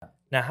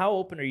Now, how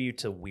open are you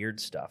to weird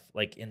stuff,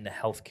 like in the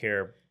health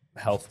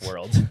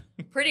world?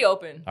 Pretty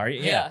open. Are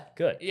you? Yeah.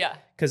 Good. Yeah.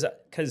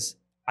 Because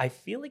I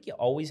feel like you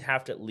always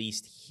have to at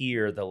least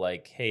hear the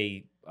like,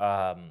 hey,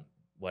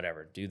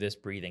 whatever, do this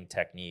breathing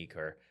technique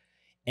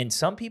and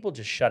some people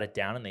just shut it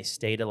down and they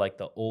stay to like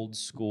the old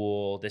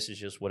school. This is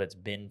just what it's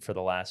been for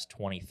the last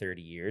 20,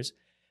 30 years.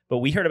 But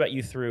we heard about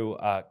you through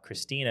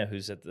Christina,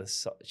 who's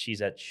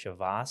she's at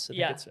Shavas, I think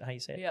that's how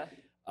you say it.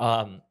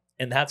 Yeah.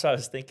 And that's why I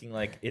was thinking,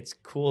 like, it's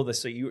cool.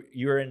 So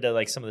you're into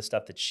like some of the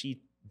stuff that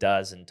she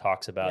does and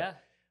talks about.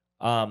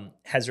 Yeah.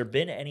 Has there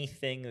been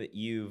anything that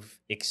you've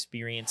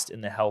experienced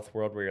in the health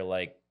world where you're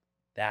like,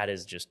 that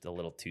is just a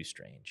little too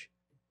strange?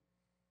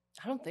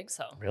 I don't think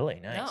so. Really?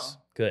 Nice. No.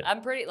 Good.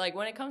 I'm pretty, like,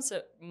 when it comes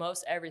to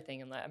most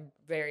everything, I'm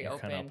very You're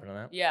open. kind of open to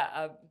that?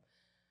 Yeah.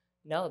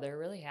 No, there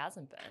really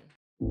hasn't been.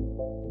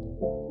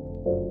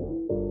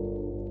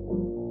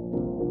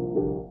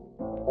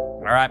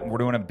 All right, we're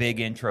doing a big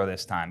intro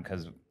this time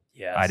because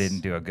Yes. I didn't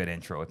do a good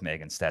intro with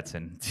Megan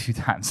Stetson 2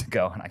 times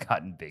ago, and I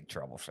got in big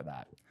trouble for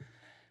that.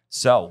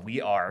 So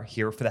we are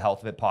here for the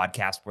Health of It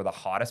podcast. We're the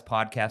hottest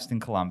podcast in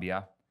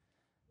Columbia.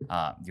 Do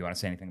you want to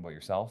say anything about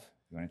yourself?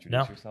 You want to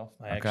introduce yourself?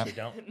 I actually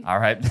don't. All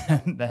right.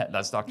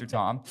 That's Dr.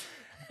 Tom.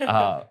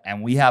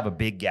 And we have a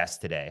big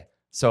guest today.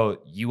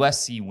 So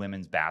USC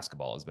women's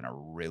basketball has been a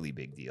really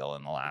big deal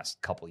in the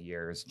last couple of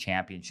years.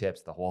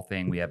 Championships, the whole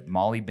thing. We have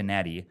Molly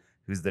Binetti,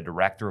 who's the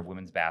director of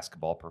women's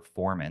basketball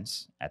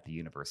performance at the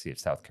University of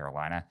South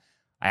Carolina.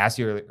 I asked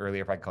you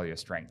earlier if I could call you a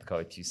strength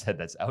coach. You said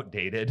that's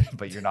outdated,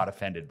 but you're not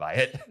offended by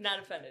it. Not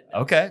offended. No.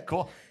 Okay,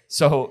 cool.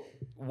 So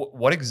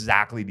what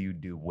exactly do you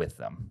do with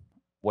them?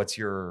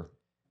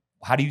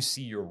 How do you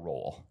see your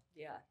role?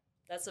 Yeah,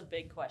 that's a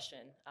big question.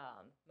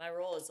 My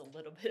role is a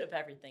little bit of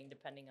everything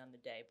depending on the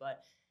day,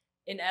 but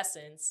in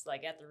essence,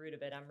 like at the root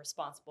of it, I'm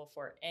responsible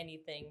for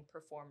anything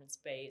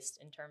performance-based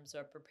in terms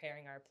of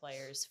preparing our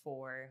players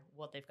for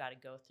what they've got to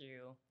go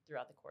through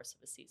throughout the course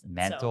of a season.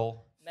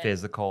 Mental,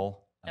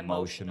 physical,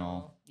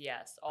 emotional.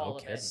 Yes, all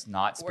of it. It's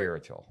not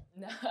spiritual.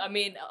 No, I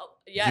mean,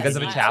 yeah. You guys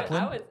have a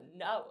chaplain?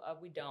 No,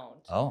 we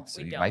don't. Oh, so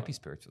you might be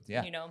spiritual.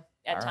 Yeah.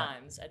 At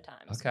times.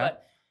 Okay.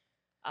 But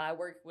I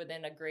work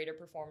within a greater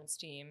performance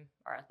team,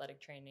 our athletic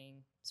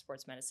training,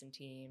 sports medicine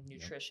team,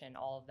 nutrition,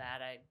 all of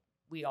that.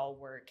 We all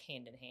work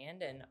hand in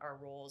hand, and our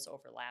roles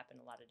overlap in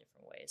a lot of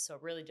different ways. So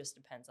it really just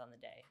depends on the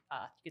day.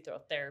 You could throw a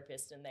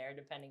therapist in there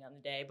depending on the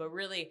day. But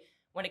really,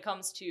 when it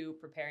comes to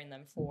preparing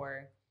them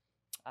for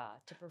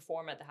to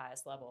perform at the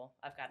highest level,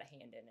 I've got a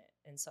hand in it.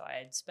 And so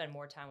I'd spend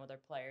more time with our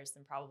players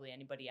than probably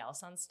anybody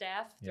else on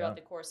staff throughout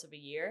the course of a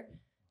year,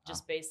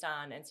 just based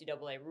on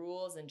NCAA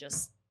rules and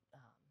just,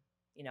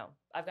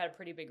 I've got a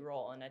pretty big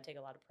role, and I take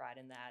a lot of pride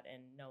in that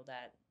and know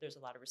that there's a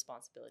lot of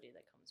responsibility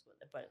that comes with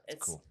it. But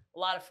it's cool. A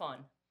lot of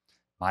fun.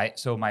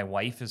 So my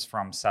wife is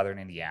from Southern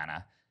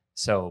Indiana.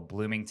 So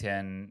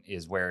Bloomington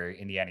is where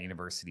Indiana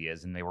University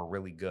is, and they were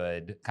really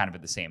good kind of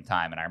at the same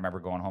time. And I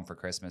remember going home for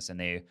Christmas,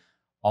 and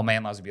all my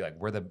in-laws would be like,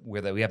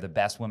 we have the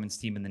best women's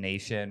team in the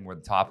nation. We're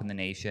the top in the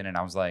nation. And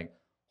I was like,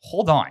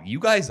 hold on, you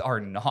guys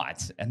are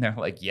not. And they're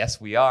like, yes,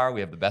 we are.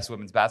 We have the best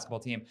women's basketball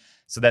team.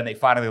 So then they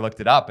finally looked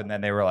it up, and then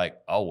they were like,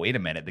 oh, wait a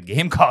minute, the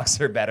Gamecocks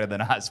are better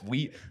than us.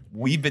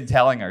 We've been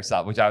telling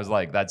ourselves, which I was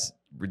like, that's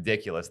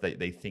ridiculous.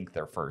 They think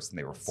they're first, and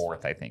they were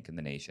fourth, I think, in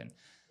the nation.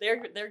 They're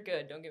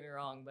good, don't get me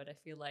wrong, but I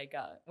feel like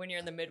when you're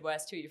in the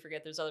Midwest too, you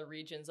forget there's other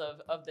regions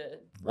of the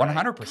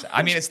 100%.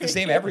 I mean, it's the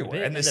same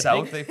everywhere. In the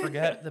South, they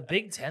forget. The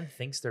Big Ten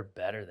thinks they're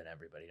better than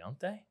everybody, don't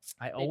they?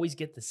 I always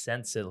get the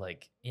sense that,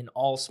 like, in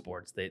all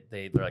sports, they're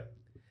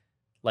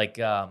like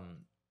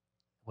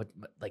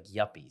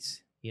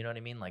yuppies. You know what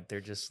I mean? Like,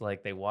 they're just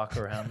like, they walk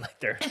around like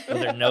they're with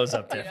their nose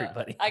up to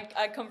everybody.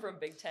 I come from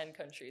Big Ten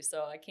country,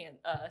 so I can't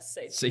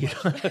say so too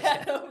much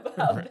bad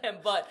about them,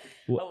 but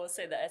I will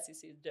say the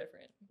SEC is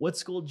different. What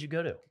school did you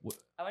go to?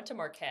 I went to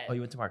Marquette. Oh, you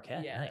went to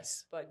Marquette? Yeah,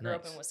 nice. But grew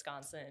up in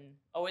Wisconsin.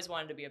 Always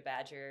wanted to be a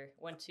Badger.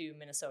 Went to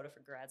Minnesota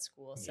for grad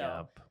school.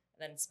 So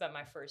then spent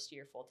my first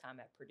year full-time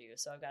at Purdue.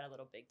 So I've got a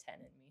little Big Ten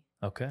in me.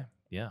 Okay,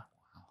 yeah.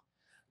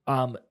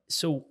 Wow.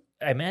 So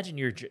I imagine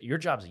your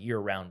job's a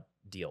year-round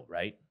deal,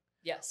 right?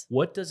 Yes.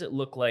 What does it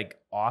look like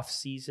off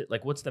season?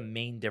 Like, what's the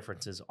main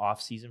differences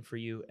off season for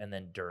you and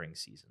then during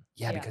season?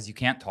 Yeah, because you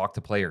can't talk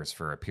to players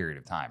for a period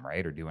of time,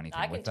 right? Or do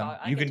anything with them.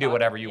 You can do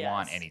whatever you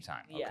want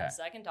anytime.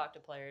 Yes, I can talk to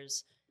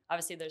players.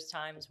 Obviously, there's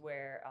times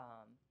where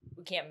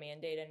we can't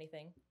mandate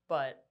anything,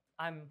 but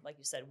I'm, like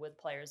you said, with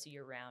players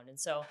year round. And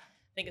so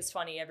I think it's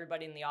funny,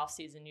 everybody in the off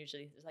season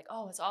usually is like,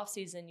 oh, it's off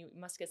season, you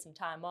must get some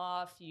time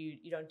off. You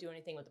don't do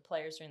anything with the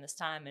players during this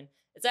time. And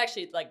it's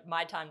actually like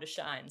my time to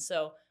shine.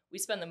 So we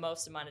spend the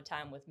most amount of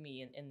time with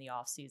me in the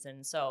off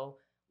season. So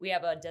we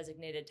have a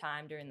designated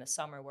time during the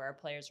summer where our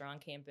players are on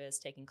campus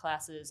taking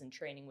classes and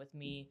training with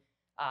me,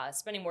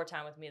 spending more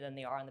time with me than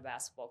they are on the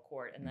basketball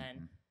court. And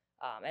then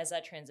as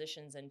that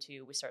transitions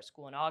into, we start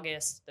school in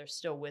August, they're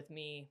still with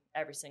me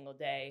every single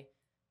day,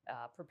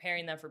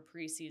 preparing them for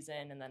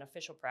preseason, and then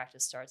official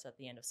practice starts at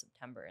the end of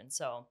September. And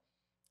so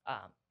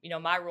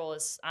My role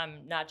is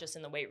I'm not just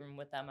in the weight room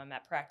with them. I'm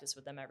at practice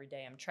with them every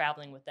day. I'm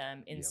traveling with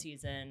them in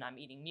season. I'm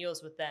eating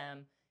meals with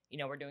them.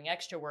 We're doing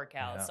extra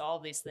workouts, all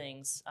these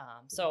things.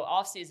 So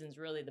off season is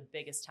really the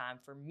biggest time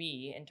for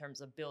me in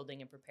terms of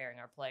building and preparing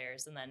our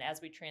players. And then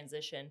as we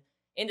transition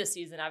into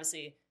season,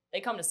 obviously they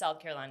come to South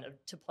Carolina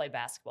to play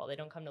basketball. They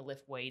don't come to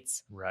lift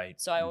weights.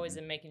 Right. So I always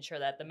am making sure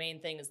that the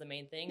main thing is the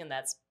main thing, and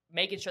that's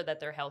making sure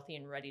that they're healthy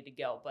and ready to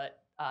go. But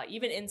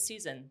even in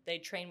season, they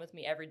train with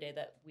me every day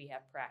that we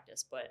have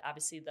practice. But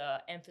obviously the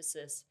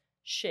emphasis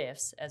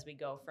shifts as we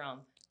go from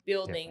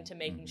building to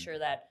making sure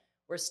that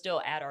we're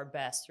still at our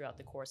best throughout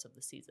the course of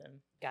the season.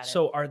 Got it.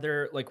 So are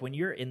there, like, when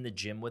you're in the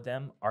gym with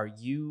them, are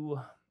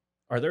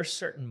there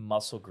certain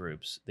muscle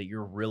groups that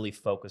you're really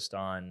focused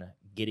on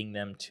getting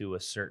them to a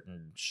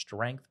certain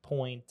strength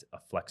point, a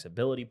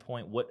flexibility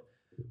point? What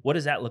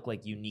does that look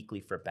like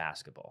uniquely for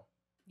basketball?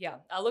 Yeah,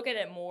 I look at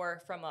it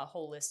more from a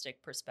holistic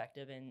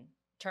perspective in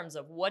terms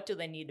of what do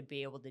they need to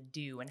be able to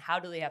do and how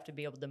do they have to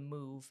be able to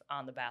move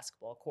on the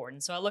basketball court.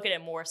 And so I look at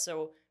it more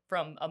so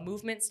from a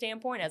movement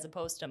standpoint as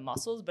opposed to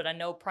muscles, but I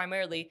know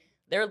primarily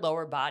their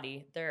lower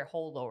body, their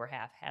whole lower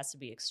half has to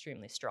be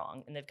extremely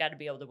strong, and they've got to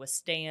be able to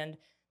withstand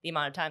the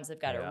amount of times they've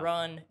got to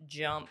run,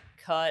 jump,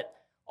 cut,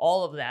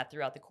 all of that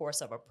throughout the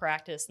course of a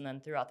practice and then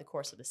throughout the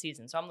course of the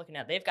season. So I'm looking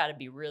at they've got to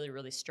be really,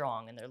 really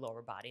strong in their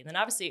lower body. And then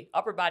obviously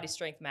upper body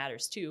strength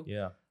matters too.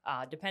 Yeah.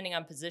 Depending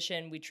on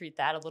position, we treat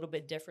that a little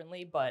bit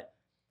differently, but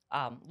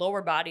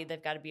lower body,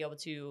 they've got to be able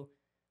to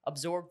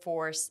absorb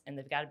force, and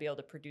they've got to be able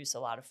to produce a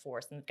lot of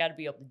force, and they've got to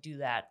be able to do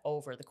that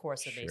over the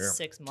course of a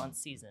 6-month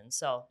season.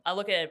 So I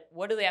look at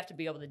what do they have to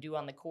be able to do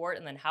on the court,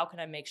 and then how can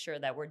I make sure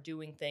that we're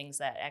doing things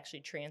that actually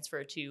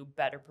transfer to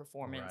better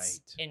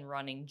performance in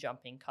running,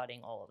 jumping,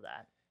 cutting, all of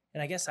that.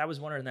 And I guess I was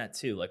wondering that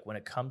too, like when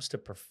it comes to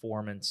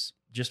performance,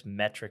 just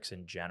metrics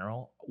in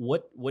general,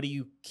 what do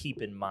you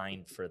keep in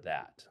mind for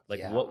that?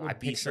 Like what would I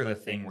be picture the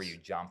thing where you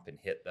jump and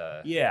hit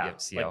the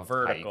like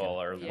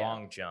vertical or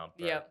long jump.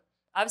 Yeah.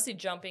 Obviously,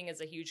 jumping is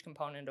a huge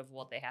component of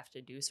what they have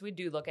to do. So we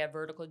do look at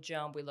vertical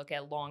jump. We look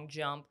at long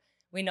jump.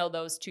 We know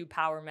those two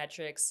power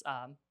metrics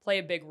play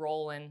a big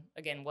role in,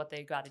 again, what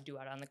they got to do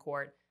out on the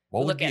court.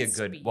 What would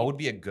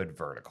be a good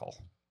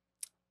vertical?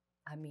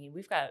 I mean,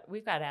 we've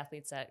got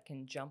athletes that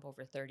can jump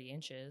over 30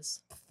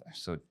 inches.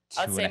 So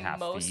I'd say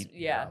 2.5 feet.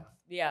 Yeah.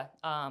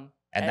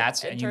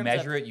 And you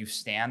measure it. You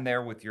stand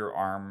there with your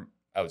arm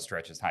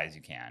outstretched as high as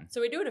you can.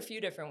 So we do it a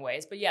few different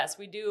ways, but yes,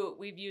 we do.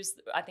 We've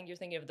used. I think you're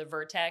thinking of the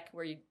Vertec,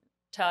 where you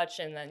touch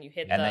and then you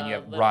hit and then you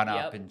run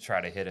up and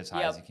try to hit as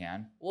high as you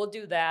can. We'll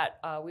do that.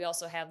 We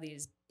also have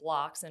these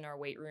blocks in our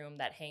weight room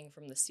that hang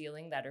from the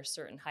ceiling that are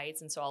certain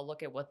heights, and so I'll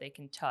look at what they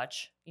can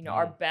touch.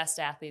 Our best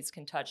athletes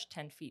can touch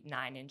 10 feet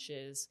 9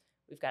 inches.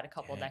 We've got a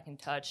couple that can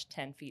touch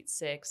 10 feet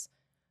 6.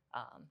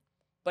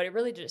 But it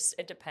really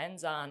it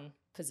depends on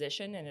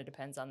position, and it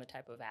depends on the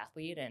type of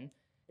athlete, and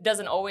it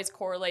doesn't always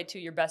correlate to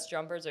your best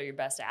jumpers or your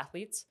best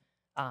athletes.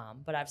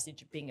 But obviously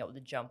being able to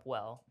jump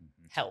well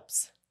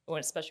helps,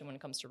 especially when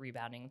it comes to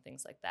rebounding and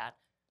things like that.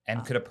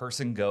 And could a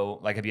person go,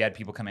 like, have you had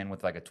people come in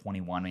with like a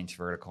 21-inch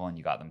vertical and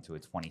you got them to a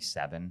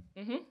 27?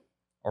 Mm-hmm.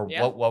 Or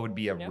what would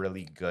be a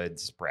really good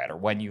spread? Or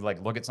when you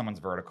like look at someone's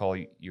vertical,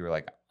 you were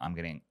like,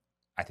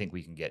 I think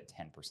we can get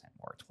 10%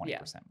 more,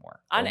 20% more.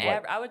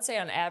 I would say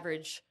on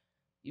average,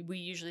 we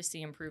usually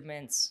see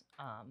improvements.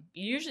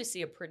 You usually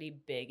see a pretty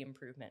big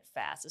improvement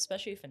fast,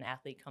 especially if an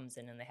athlete comes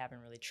in and they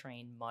haven't really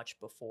trained much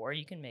before.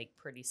 You can make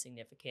pretty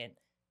significant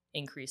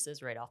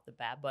increases right off the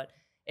bat, but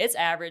it's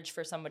average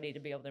for somebody to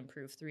be able to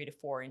improve 3 to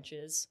 4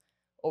 inches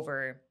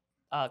over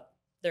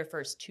their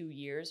first 2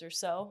 years or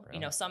so.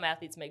 Really? Some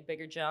athletes make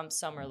bigger jumps,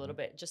 some are a little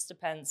bit, just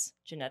depends.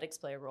 Genetics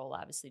play a role,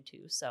 obviously,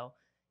 too. So,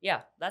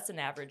 yeah, that's an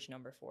average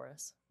number for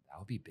us. That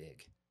would be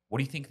big. What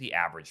do you think the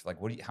average, like,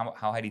 how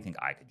high do you think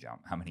I could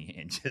jump? How many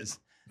inches?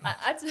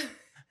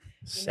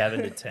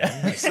 7 to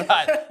 10.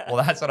 Well,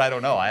 that's what I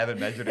don't know. I haven't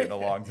measured it in a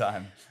long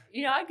time.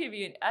 I'll give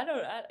you,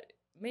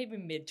 maybe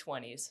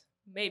mid-20s.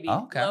 Maybe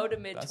low to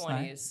mid-20s.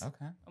 Nice.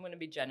 Okay. I'm going to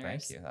be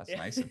generous. Thank you. That's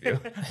nice of you.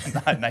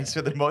 Not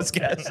nicer than most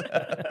guys.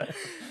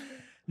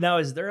 Now,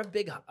 is there a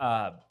big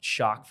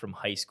shock from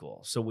high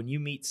school? So when you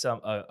meet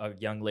a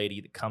young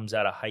lady that comes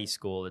out of high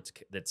school,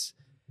 that's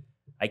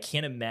I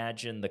can't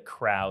imagine the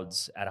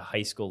crowds at a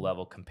high school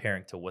level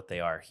comparing to what they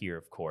are here,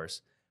 of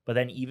course. But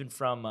then even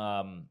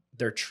from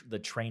the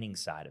training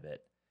side of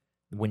it,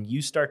 when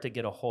you start to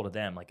get a hold of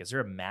them, like, is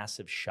there a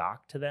massive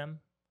shock to them?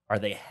 Are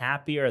they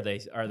happy? Are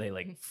they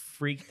like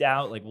freaked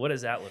out? Like, what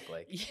does that look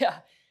like?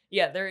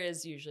 Yeah. There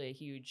is usually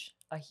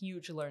a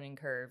huge learning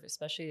curve,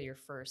 especially your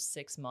first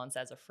 6 months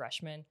as a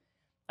freshman.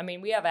 I mean,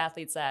 we have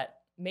athletes that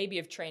maybe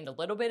have trained a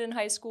little bit in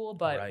high school,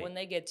 but when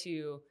they get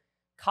to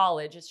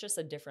college, it's just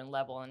a different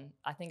level. And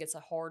I think it's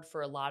hard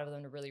for a lot of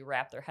them to really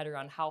wrap their head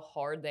around how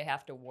hard they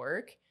have to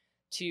work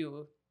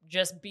to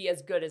just be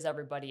as good as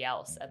everybody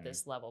else at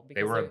this level.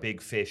 Because they were a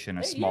big fish in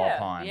a small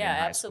pond. Yeah,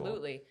 in high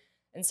absolutely. School.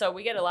 And so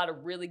we get a lot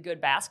of really good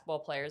basketball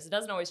players. It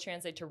doesn't always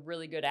translate to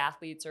really good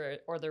athletes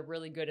or they're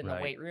really good in the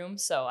weight room.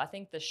 So I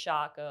think the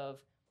shock of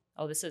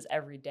oh, this is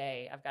every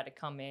day. I've got to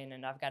come in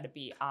and I've got to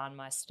be on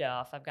my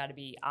stuff. I've got to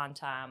be on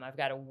time. I've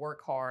got to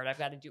work hard. I've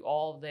got to do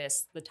all of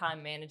this, the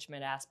time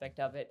management aspect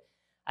of it.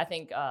 I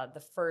think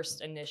the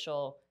first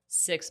initial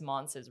 6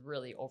 months is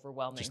really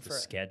overwhelming. Just the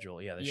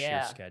schedule. Yeah, the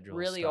sheer schedule.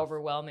 Really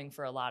overwhelming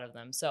for a lot of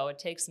them. So it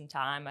takes some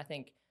time. I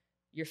think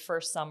your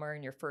first summer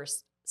and your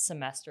first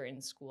semester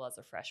in school as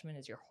a freshman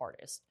is your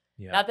hardest.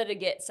 Yeah. Not that it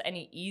gets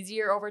any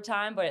easier over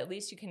time, but at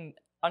least you can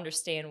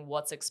understand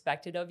what's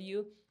expected of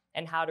you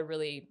and how to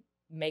really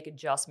make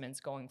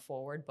adjustments going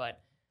forward. But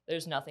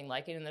there's nothing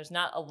like it, and there's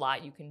not a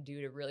lot you can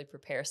do to really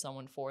prepare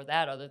someone for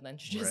that other than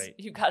just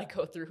you got to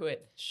go through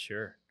it.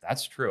 Sure.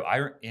 That's true.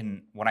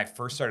 When I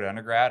first started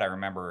undergrad, I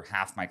remember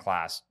half my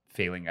class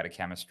failing out of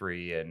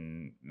chemistry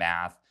and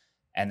math.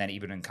 And then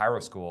even in Cairo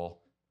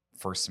school,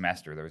 first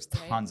semester, there was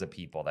tons of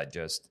people that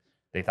just,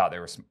 they thought they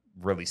were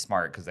really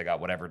smart because they got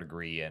whatever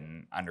degree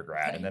in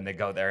undergrad. And then they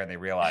go there and they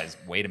realize,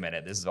 wait a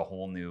minute, this is a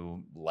whole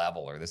new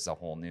level, or this is a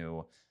whole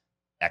new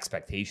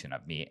expectation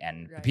of me.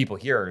 And the people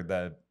here are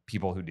the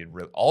people who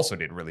also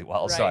did really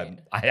well. So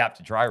I have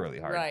to try really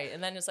hard. Right.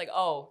 And then it's like,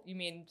 oh, you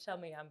mean tell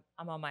me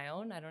I'm on my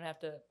own? I don't have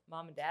to,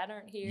 mom and dad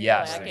aren't here.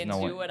 Yes, I can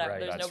do what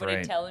there's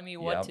nobody telling me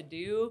what to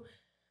do.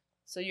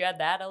 So you add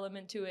that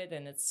element to it,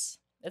 and it's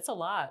a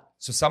lot.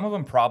 So some of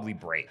them probably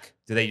break.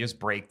 Do they just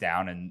break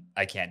down and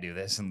I can't do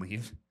this and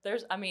leave?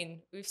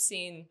 We've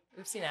seen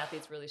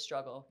athletes really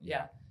struggle.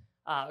 Yeah.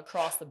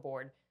 Across the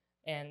board.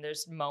 And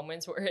there's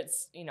moments where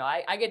it's,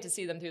 I get to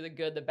see them through the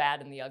good, the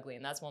bad, and the ugly.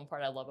 And that's one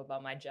part I love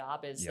about my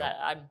job is that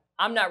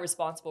I'm not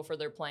responsible for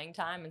their playing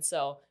time. And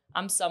so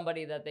I'm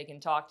somebody that they can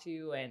talk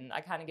to, and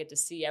I kind of get to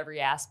see every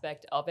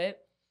aspect of it.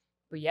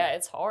 But yeah,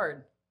 it's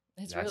hard.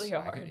 That's really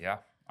hard.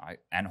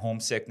 And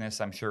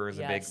homesickness, I'm sure, is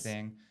a big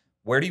thing.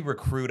 Where do you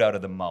recruit out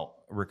of the most?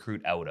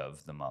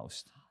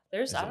 I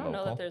don't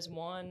know that there's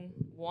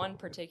one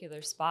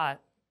particular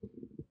spot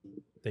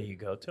that you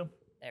go to.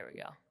 There we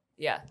go.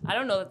 Yeah, I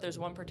don't know that there's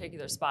one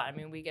particular spot. I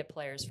mean, we get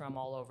players from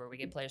all over. We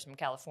get players from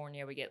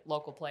California. We get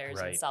local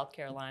players in South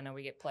Carolina.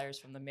 We get players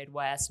from the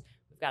Midwest.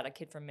 We've got a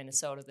kid from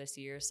Minnesota this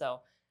year.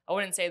 So I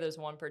wouldn't say there's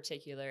one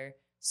particular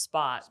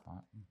spot.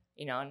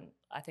 And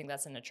I think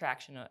that's an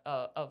attraction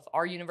of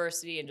our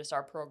university and just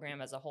our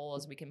program as a whole,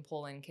 as we can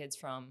pull in kids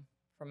from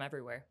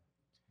everywhere.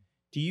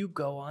 Do you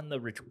go on the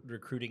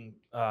recruiting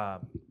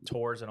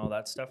tours and all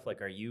that stuff?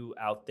 Like, are you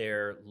out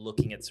there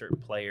looking at certain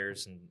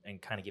players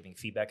and kind of giving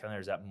feedback on there?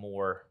 Is that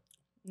more?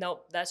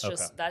 Nope, that's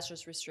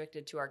just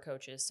restricted to our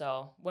coaches.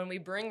 So when we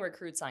bring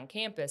recruits on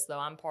campus, though,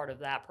 I'm part of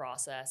that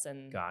process,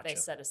 and they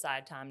set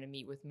aside time to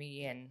meet with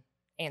me and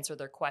answer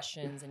their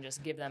questions and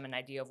just give them an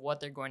idea of what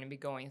they're going to be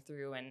going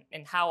through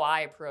and how I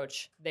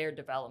approach their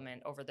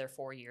development over their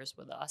 4 years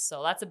with us.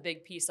 So that's a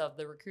big piece of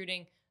the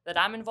recruiting that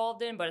I'm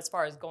involved in. But as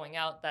far as going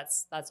out,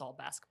 that's all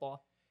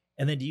basketball.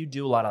 And then do you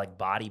do a lot of like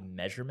body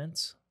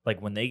measurements?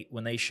 Like when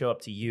they show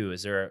up to you,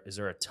 is there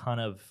a ton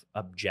of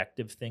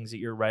objective things that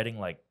you're writing,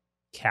 like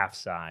calf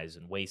size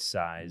and waist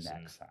size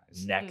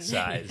neck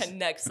size?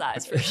 Neck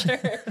size for sure.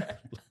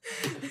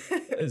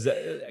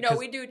 No,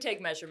 we do take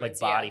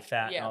measurements. Like body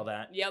fat and all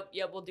that? Yep.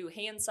 We'll do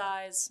hand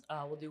size.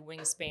 We'll do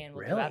wingspan.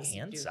 We'll really? do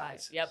hand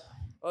size? Yep.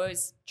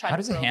 Always try How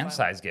to does a hand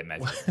size get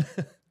measured?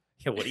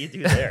 What do you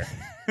do there?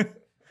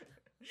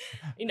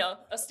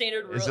 A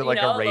standard rule. Is it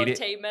like a radius?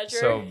 Tape measure?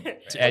 So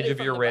edge of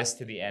your wrist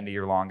to the end of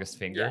your longest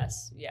finger?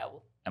 Yes. Yeah.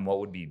 And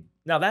what would be?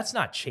 Now that's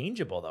not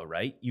changeable though,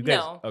 right? You guys?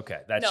 No. Okay.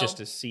 That's just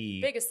to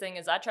see. Biggest thing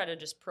is I try to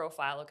just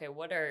profile. Okay,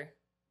 what are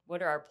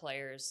our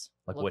players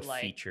like? Look What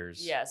like?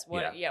 Features? Yes.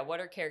 What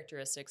are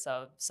characteristics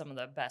of some of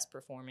the best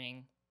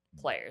performing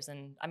players?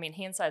 And I mean,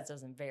 hand size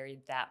doesn't vary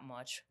that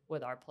much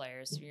with our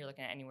players. You're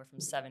looking at anywhere from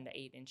 7 to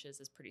 8 inches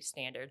is pretty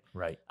standard.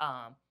 Right.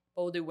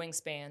 But we'll do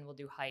wingspan. We'll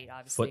do height.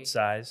 Obviously. Foot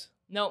size.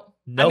 No.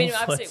 No. We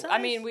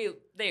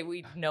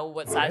know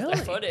what size their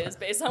foot is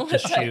based on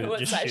what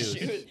size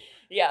shoes.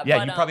 Yeah,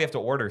 you probably have to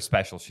order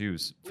special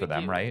shoes for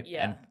them, right?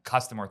 Yeah. And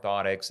custom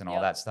orthotics and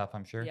all that stuff,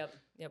 I'm sure.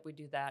 Yep, we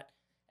do that.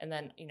 And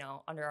then,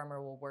 Under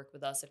Armour will work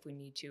with us if we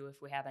need to, if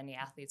we have any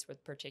athletes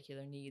with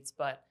particular needs.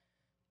 But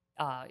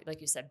like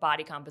you said,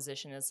 body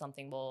composition is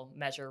something we'll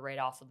measure right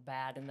off of the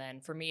bat. And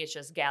then for me, it's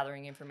just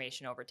gathering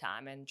information over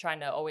time and trying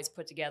to always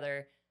put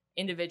together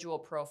individual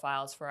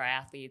profiles for our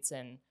athletes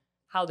and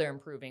how they're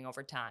improving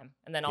over time.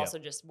 And then also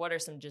just what are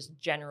some just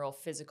general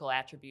physical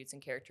attributes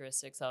and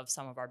characteristics of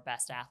some of our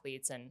best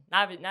athletes, and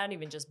not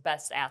even just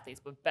best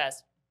athletes, but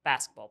best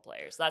basketball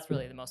players. That's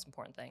really the most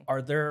important thing.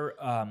 Are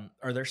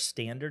there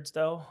standards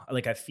though?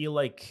 Like I feel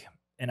like,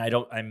 and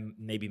I'm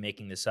maybe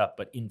making this up,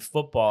 but in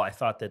football, I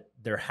thought that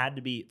there had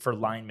to be, for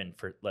linemen,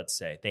 let's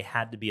say, they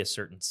had to be a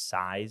certain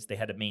size, they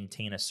had to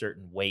maintain a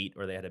certain weight,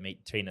 or they had to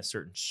maintain a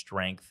certain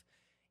strength.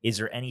 Is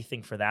there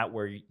anything for that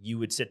where you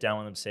would sit down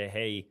with them and say,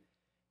 hey,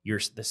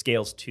 the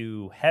scale's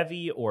too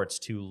heavy or it's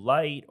too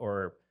light,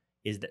 or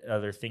are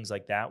there things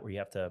like that where you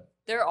have to?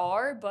 There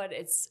are, but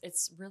it's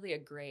really a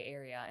gray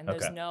area. And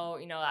there's no,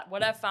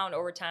 what I've found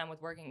over time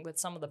with working with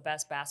some of the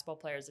best basketball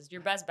players is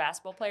your best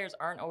basketball players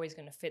aren't always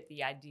going to fit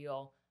the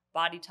ideal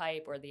body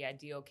type or the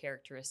ideal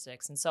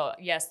characteristics. And so,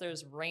 yes,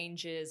 there's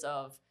ranges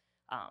of,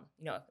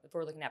 if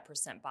we're looking at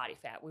percent body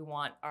fat, we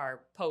want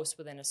our posts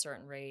within a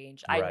certain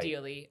range. Right.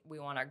 Ideally, we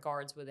want our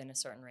guards within a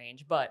certain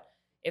range. But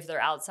if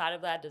they're outside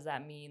of that, does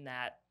that mean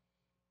that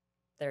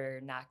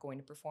they're not going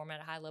to perform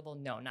at a high level?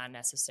 No, not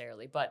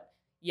necessarily. But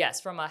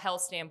yes, from a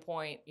health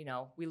standpoint,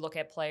 we look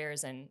at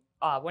players, and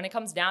when it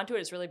comes down to it,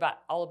 it's really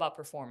all about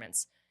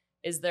performance.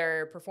 Is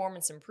their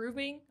performance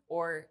improving,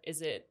 or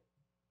is it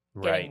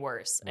getting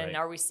worse? Right. And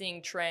are we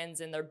seeing trends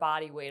in their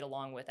body weight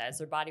along with that? Is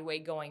their body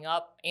weight going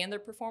up and their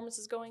performance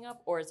is going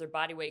up, or is their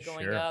body weight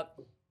going up,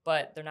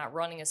 but they're not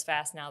running as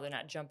fast now, they're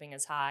not jumping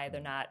as high,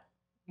 they're not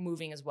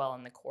moving as well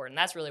in the court? And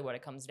that's really what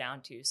it comes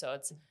down to. So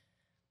it's,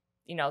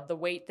 the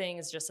weight thing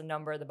is just a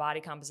number, the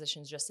body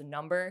composition is just a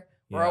number.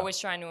 We're always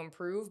trying to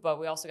improve, but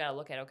we also got to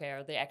look at, okay,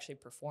 are they actually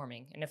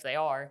performing? And if they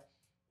are,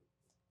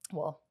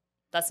 well,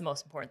 that's the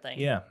most important thing.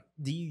 Yeah.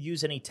 Do you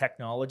use any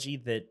technology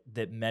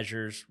that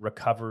measures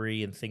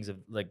recovery and things of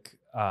like,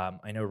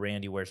 I know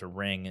Randy wears a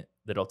ring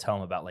that'll tell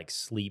him about like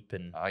sleep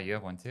and you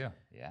have one too.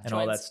 Yeah. And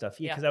all that stuff.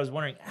 Yeah. Because I was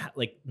wondering,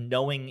 like,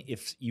 knowing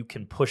if you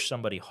can push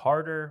somebody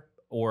harder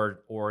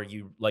or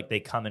you like they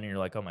come in and you're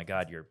like, oh my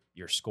God,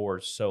 your score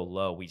is so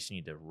low, we just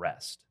need to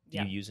rest. Do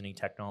you use any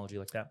technology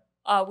like that?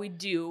 We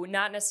do.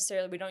 Not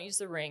necessarily. We don't use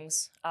the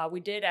rings.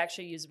 We did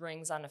actually use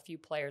rings on a few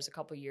players a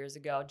couple years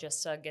ago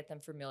just to get them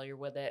familiar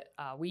with it.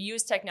 We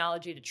use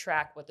technology to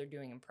track what they're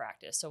doing in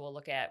practice. So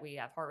we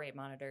have heart rate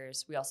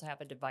monitors. We also have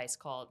a device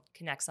called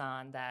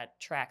Kinexon that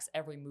tracks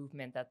every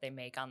movement that they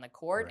make on the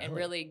court and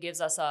really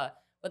gives us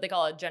what they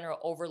call a general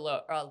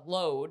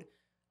load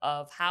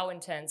of how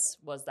intense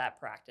was that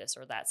practice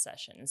or that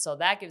session. And so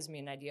that gives me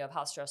an idea of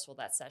how stressful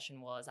that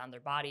session was on their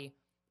body,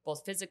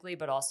 both physically,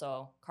 but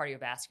also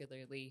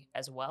cardiovascularly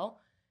as well.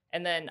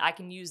 And then I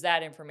can use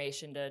that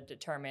information to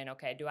determine,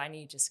 okay, do I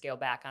need to scale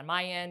back on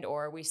my end,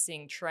 or are we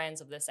seeing trends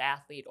of this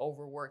athlete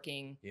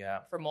overworking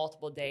for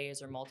multiple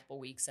days or multiple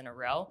weeks in a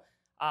row?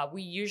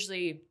 We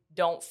usually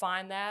don't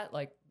find that.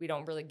 Like, we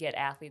don't really get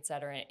athletes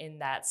that are in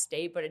that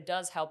state, but it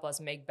does help us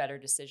make better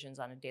decisions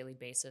on a daily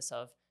basis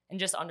and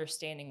just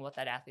understanding what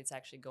that athlete's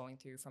actually going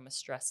through from a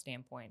stress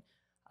standpoint.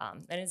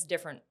 And it's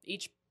different.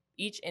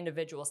 Each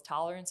individual's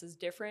tolerance is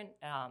different,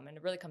 and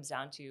it really comes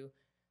down to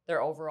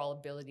their overall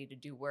ability to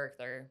do work,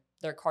 their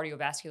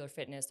cardiovascular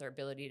fitness, their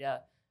ability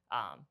to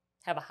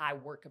have a high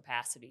work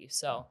capacity.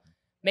 So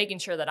making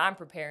sure that I'm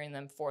preparing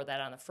them for that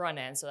on the front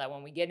end so that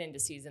when we get into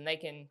season,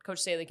 Coach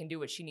Staley can do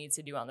what she needs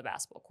to do on the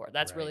basketball court.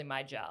 That's really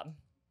my job.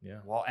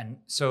 Yeah. Well, and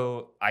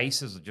so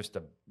ice is just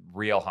a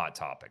real hot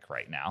topic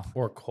right now.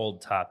 Or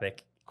cold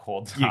topic.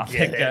 Cold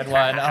topic, good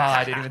one. Oh,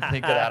 I didn't even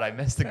think of that. I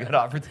missed a good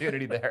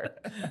opportunity there.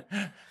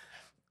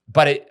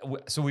 But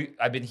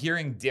I've been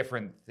hearing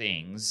different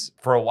things.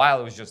 For a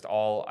while, it was just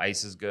all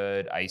ice is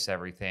good, ice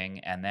everything.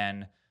 And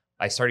then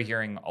I started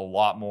hearing a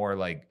lot more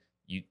like,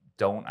 you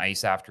don't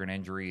ice after an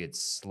injury.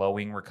 It's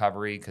slowing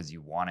recovery because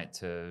you want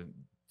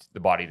the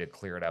body to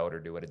clear it out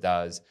or do what it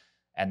does.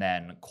 And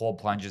then cold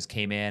plunges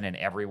came in and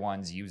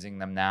everyone's using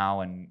them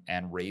now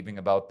and raving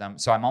about them.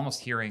 So I'm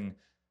almost hearing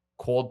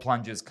cold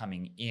plunges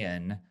coming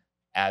in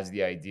as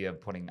the idea of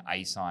putting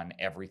ice on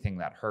everything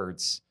that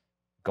hurts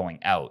going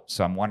out.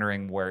 So I'm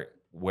wondering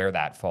where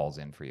that falls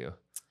in for you.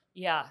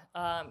 Yeah.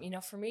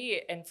 For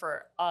me and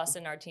for us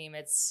and our team,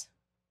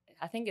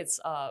 I think it's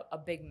a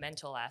big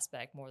mental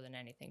aspect more than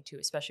anything too,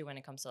 especially when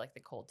it comes to like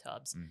the cold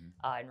tubs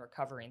and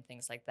recovery and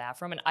things like that.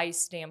 From an ice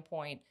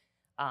standpoint,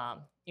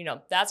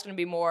 that's going to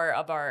be more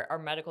of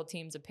our medical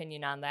team's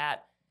opinion on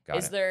that.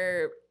 Is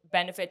there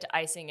benefit to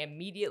icing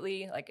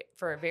immediately? Like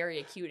for a very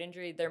acute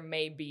injury, there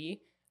may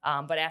be.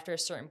 But after a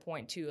certain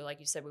point too, like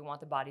you said, we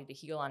want the body to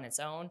heal on its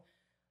own.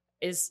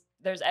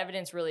 There's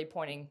evidence really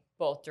pointing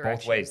both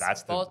directions. Both ways.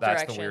 That's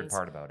the weird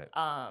part about it.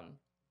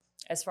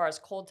 As far as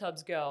cold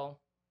tubs go,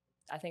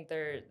 I think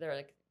they're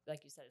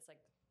like you said, it's like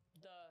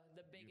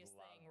the biggest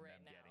thing right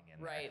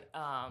now.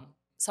 Right.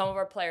 Some of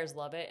our players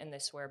love it and they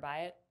swear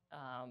by it.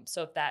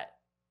 So if that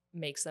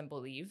makes them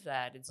believe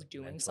that it's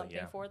doing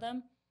something for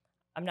them,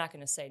 I'm not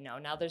going to say no.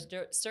 Now there's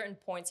certain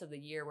points of the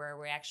year where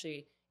we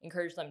actually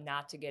encourage them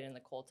not to get in the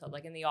cold tub,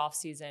 like in the off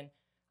season.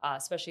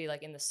 Especially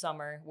like in the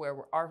summer where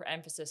our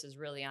emphasis is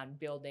really on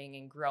building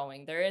and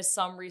growing. There is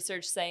some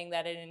research saying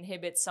that it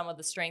inhibits some of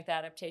the strength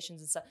adaptations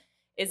and stuff.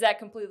 Is that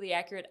completely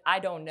accurate? I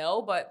don't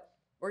know, but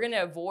we're going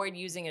to avoid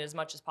using it as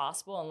much as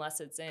possible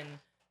unless it's in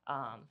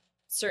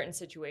certain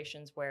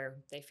situations where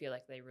they feel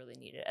like they really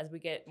need it. As we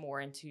get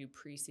more into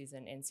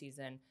preseason,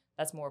 in-season,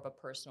 that's more of a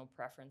personal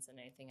preference than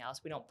anything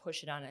else. We don't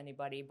push it on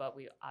anybody, but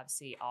we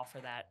obviously offer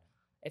that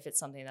if it's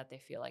something that they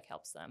feel like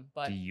helps them.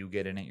 But do you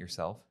get in it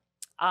yourself?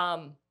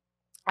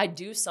 I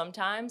do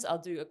sometimes. I'll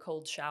do a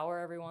cold shower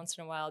every once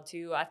in a while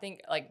too. I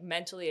think like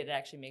mentally it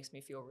actually makes me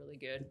feel really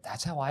good.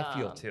 That's how I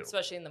feel too.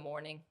 Especially in the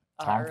morning.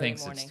 Tom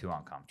thinks it's too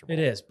uncomfortable. It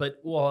is.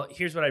 But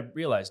here's what I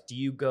realized. Do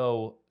you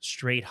go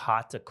straight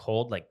hot to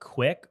cold, like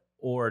quick,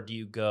 or do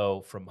you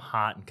go from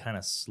hot and kind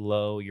of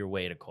slow your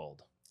way to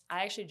cold?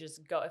 I actually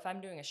just go, if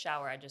I'm doing a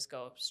shower, I just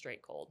go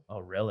straight cold.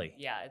 Oh, really?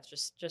 Yeah,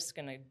 it's just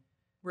going to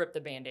rip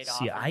the Band-Aid off.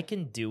 See, I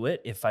can do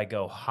it if I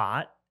go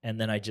hot and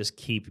then I just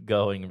keep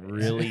going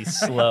really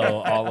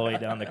slow all the way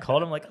down the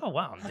cold. I'm like, oh,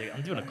 wow,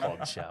 I'm doing a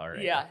cold shower.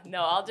 Right yeah,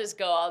 no,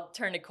 I'll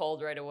turn to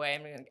cold right away.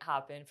 I'm going to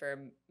hop in for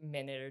a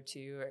minute or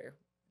two or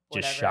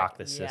whatever. Just shock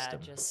the system.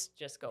 Yeah,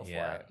 just go for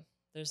it.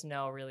 There's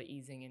no really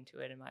easing into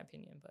it, in my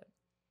opinion. But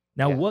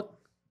now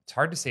it's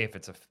hard to say if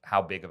it's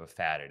how big of a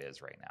fad it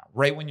is right now.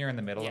 Right when you're in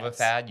the middle of a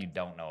fad, you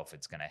don't know if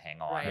it's going to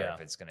hang on or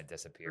if it's going to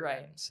disappear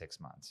in 6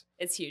 months.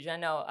 It's huge. I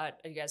know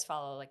you guys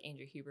follow like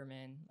Andrew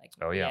Huberman. Like,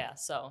 oh, yeah.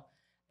 So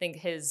I think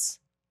his,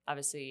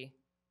 obviously,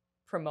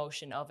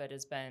 promotion of it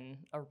has been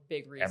a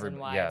big reason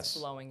why it's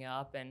blowing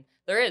up. And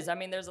there's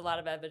a lot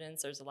of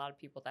evidence. There's a lot of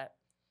people that,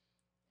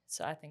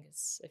 so I think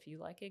if you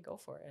like it, go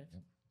for it.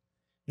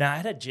 Now, I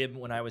had a gym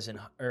when I was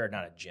not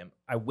a gym.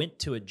 I went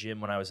to a gym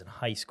when I was in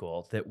high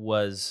school that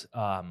was,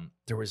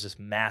 there was this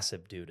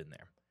massive dude in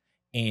there.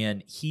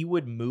 And he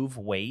would move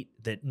weight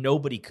that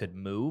nobody could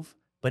move,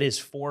 but his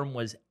form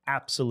was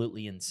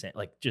absolutely insane,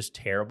 like just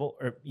terrible.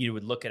 Or you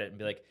would look at it and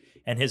be like,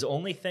 and his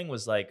only thing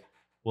was like,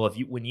 well,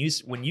 when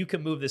you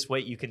can move this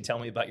weight, you can tell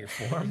me about your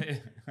form.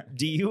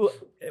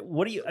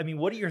 What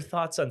are your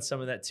thoughts on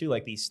some of that too?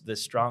 Like the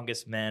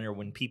strongest men, or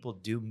when people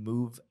do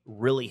move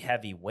really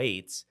heavy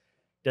weights,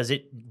 does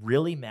it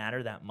really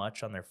matter that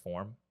much on their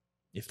form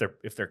if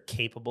they're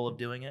capable of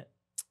doing it?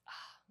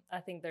 I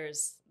think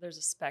there's a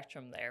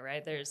spectrum there,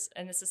 right?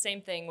 And it's the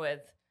same thing with,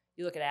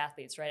 you look at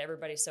athletes, right?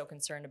 Everybody's so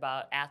concerned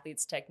about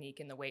athletes' technique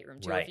in the weight room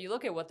too. Right. If you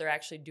look at what they're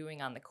actually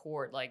doing on the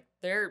court, like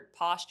their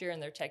posture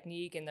and their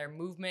technique and their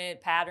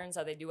movement patterns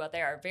that they do out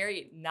there are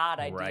very not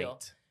ideal.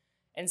 Right.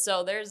 And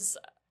so there's,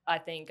 I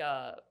think,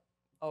 a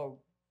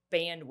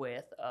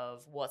bandwidth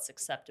of what's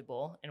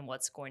acceptable and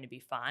what's going to be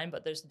fine.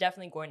 But there's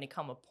definitely going to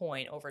come a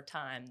point over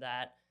time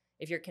that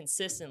if you're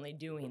consistently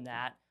doing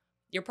that,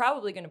 you're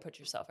probably going to put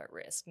yourself at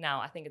risk.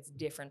 Now, I think it's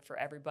different for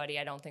everybody.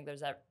 I don't think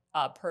there's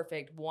a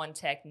perfect one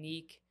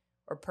technique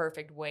or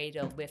perfect way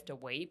to lift a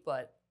weight,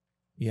 but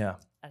yeah,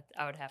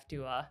 I would have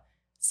to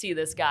see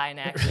this guy in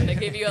action to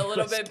give you a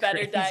little bit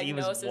better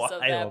diagnosis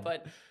of that.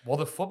 But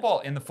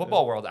in the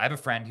football world, I have a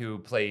friend who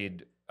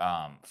played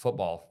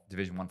football,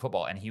 Division I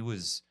football, and he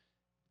was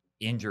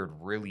injured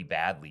really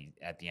badly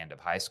at the end of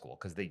high school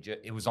because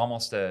it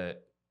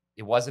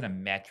wasn't a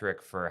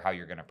metric for how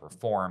you're going to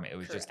perform. It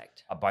was just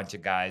a bunch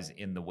of guys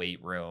in the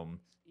weight room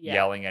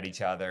yelling at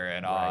each other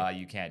and,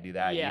 you can't do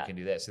that, you can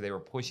do that. So they were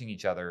pushing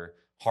each other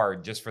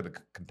hard just for the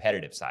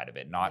competitive side of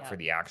it, not for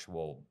the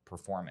actual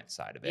performance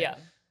side of it. Yeah.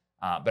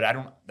 But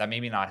that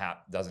maybe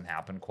doesn't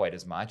happen quite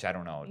as much. I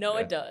don't know. No,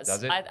 it does.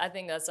 Does it? I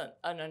think that's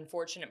an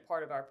unfortunate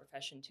part of our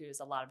profession too, is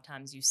a lot of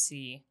times you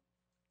see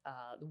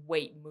the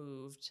weight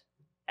moved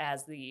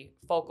as the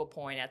focal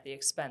point at the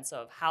expense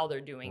of how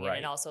they're doing it,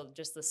 and also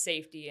just the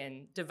safety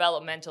and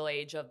developmental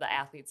age of the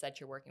athletes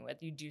that you're working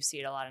with. You do see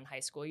it a lot in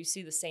high school. You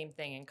see the same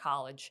thing in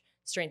college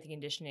strength and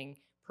conditioning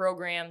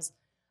programs.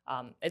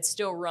 It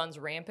still runs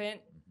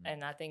rampant,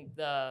 and I think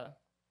I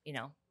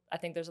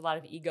think there's a lot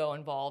of ego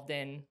involved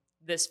in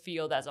this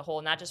field as a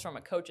whole, not just from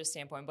a coach's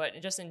standpoint,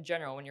 but just in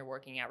general when you're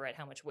working out, right?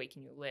 How much weight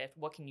can you lift?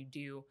 What can you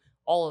do?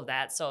 All of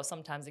that. So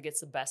sometimes it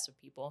gets the best of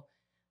people.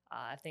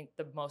 I think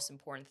the most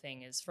important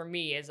thing for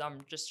me is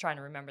I'm just trying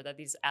to remember that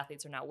these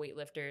athletes are not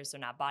weightlifters.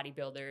 They're not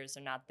bodybuilders.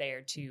 They're not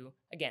there to,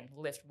 again,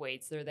 lift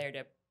weights. They're there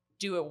to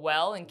do it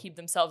well and keep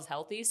themselves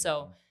healthy.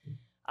 So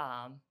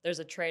there's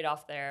a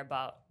trade-off there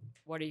about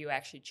what are you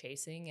actually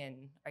chasing,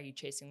 and are you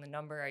chasing the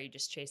number? Are you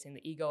just chasing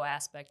the ego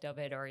aspect of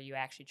it, or are you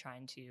actually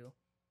trying to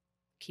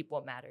keep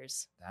what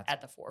matters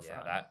at the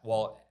forefront?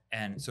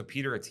 And so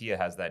Peter Attia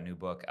has that new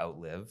book,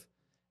 Outlive,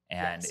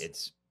 and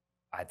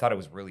I thought it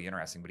was really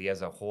interesting, but he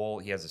has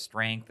a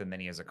strength, and then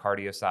he has a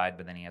cardio side,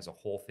 but then he has a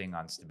whole thing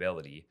on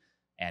stability,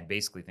 and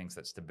basically thinks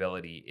that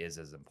stability is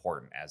as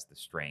important as the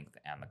strength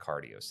and the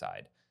cardio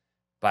side.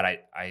 But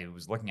I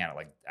was looking at it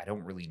like, I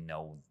don't really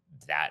know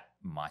that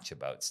much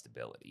about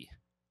stability,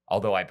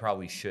 although I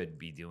probably should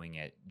be doing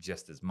it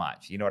just as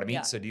much. You know what I mean?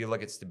 Yeah. So do you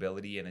look at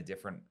stability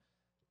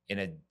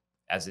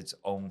as its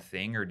own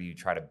thing, or do you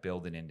try to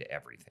build it into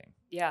everything?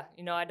 Yeah.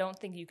 I don't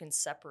think you can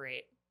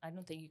separate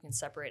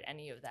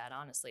any of that,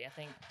 honestly. I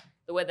think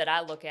the way that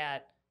I look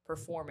at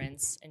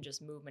performance and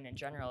just movement in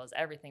general is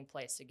everything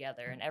plays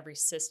together and every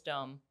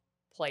system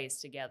plays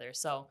together.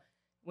 So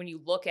when you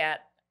look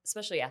at,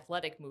 especially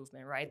athletic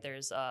movement, right,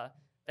 there's a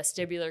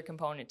vestibular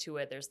component to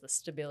it. There's the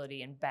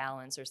stability and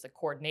balance. There's the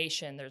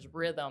coordination. There's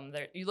rhythm.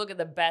 You look at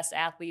the best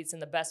athletes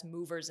and the best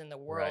movers in the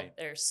world. Right.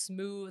 They're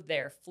smooth.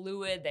 They're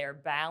fluid. They're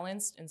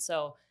balanced. And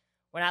so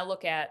when I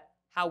look at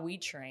how we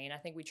train, I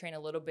think we train a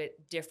little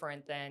bit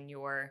different than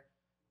your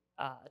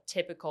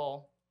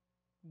typical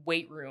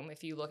weight room.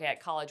 If you look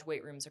at college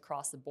weight rooms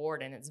across the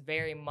board, and it's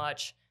very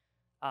much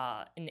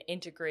an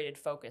integrated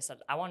focus.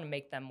 I want to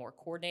make them more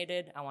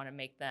coordinated. I want to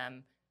make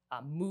them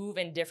move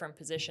in different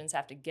positions,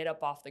 have to get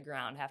up off the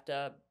ground, have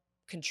to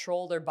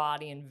control their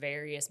body in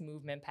various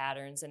movement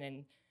patterns and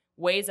in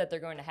ways that they're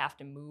going to have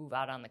to move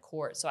out on the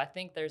court. So I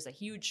think there's a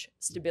huge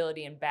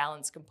stability and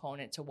balance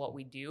component to what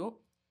we do.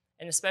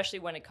 And especially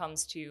when it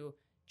comes to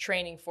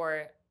training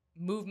for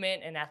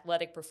movement and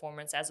athletic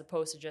performance as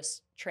opposed to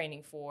just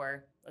training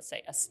for, let's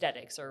say,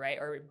 aesthetics or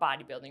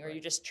bodybuilding, or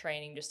you're just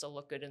training just to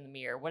look good in the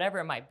mirror, whatever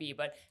it might be.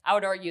 But I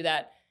would argue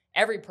that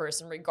every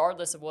person,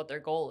 regardless of what their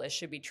goal is,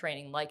 should be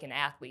training like an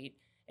athlete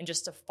and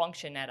just to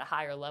function at a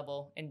higher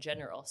level in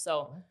general.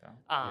 So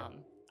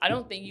I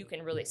don't think you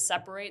can really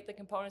separate the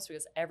components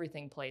because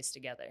everything plays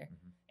together.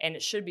 And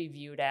it should be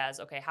viewed as,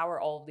 okay, how are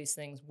all of these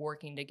things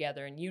working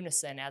together in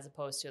unison as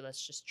opposed to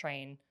let's just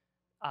train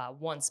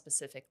one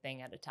specific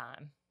thing at a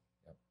time.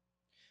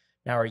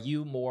 Now, are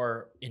you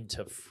more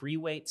into free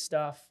weight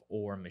stuff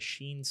or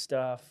machine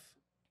stuff?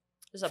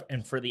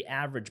 And for the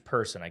average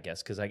person, I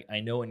guess, because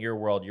I know in your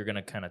world you're going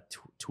to kind of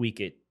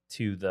tweak it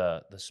to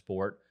the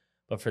sport.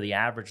 But for the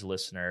average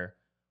listener,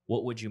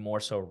 what would you more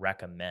so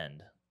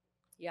recommend?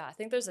 Yeah, I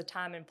think there's a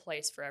time and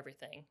place for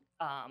everything.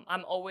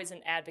 I'm always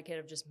an advocate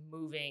of just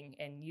moving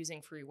and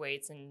using free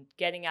weights and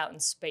getting out in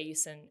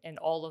space and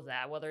all of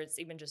that, whether it's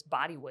even just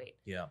body weight.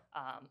 Yeah.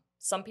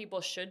 Some people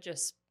should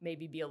just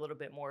maybe be a little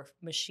bit more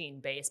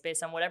machine-based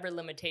based on whatever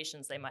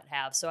limitations they might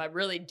have. So I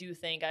really do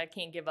think I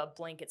can't give a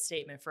blanket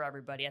statement for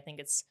everybody. I think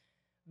it's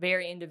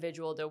very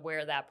individual to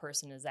where that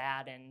person is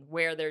at and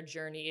where their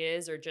journey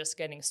is or just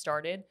getting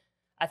started.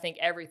 I think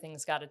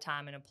everything's got a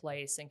time and a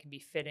place and can be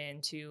fit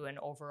into an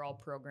overall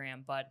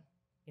program. But,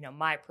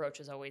 my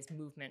approach is always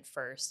movement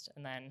first.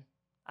 And then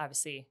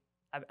obviously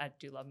I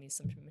do love me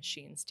some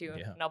machines too.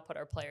 Yeah. And I'll put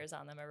our players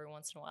on them every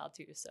once in a while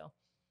too. So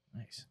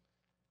nice.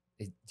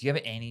 Do you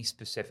have any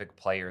specific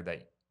player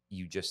that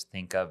you just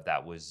think of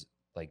that was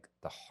like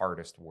the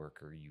hardest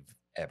worker you've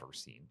ever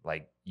seen?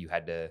 Like you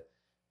had to,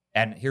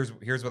 and here's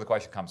where the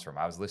question comes from.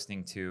 I was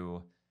listening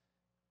to,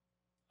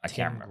 I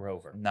can't remember.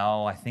 Grover.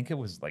 No, I think it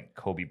was like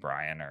Kobe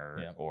Bryant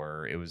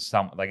or it was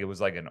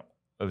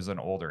it was an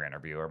older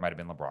interview, or it might have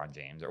been LeBron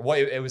James, or what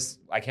it was.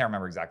 I can't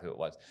remember exactly what it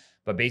was,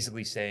 but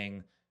basically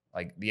saying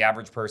like the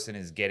average person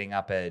is getting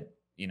up at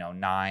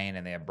 9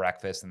 and they have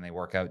breakfast and they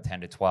work out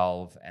 10 to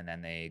 12 and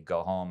then they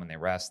go home and they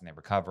rest and they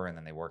recover and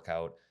then they work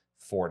out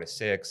 4 to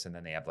 6 and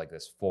then they have like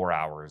this 4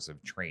 hours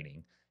of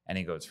training. And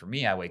he goes, for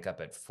me, I wake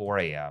up at 4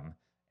 a.m.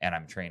 and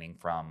I'm training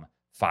from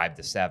 5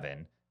 to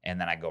 7. And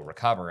then I go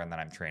recover, and then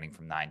I'm training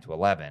from 9 to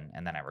 11,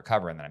 and then I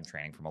recover, and then I'm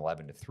training from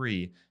 11 to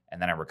 3,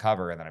 and then I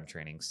recover, and then I'm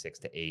training 6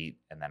 to 8,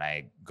 and then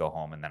I go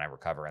home, and then I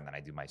recover, and then I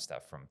do my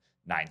stuff from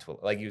 9 to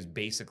 11. Like he was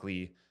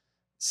basically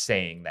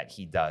saying that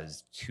he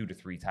does 2 to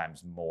 3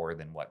 times more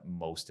than what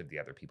most of the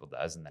other people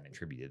does, and then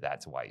attributed that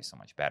to why he's so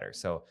much better.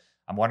 So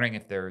I'm wondering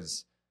if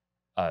there's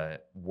a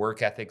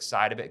work ethic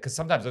side of it, because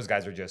sometimes those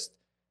guys are just,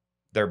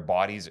 their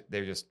bodies,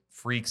 they're just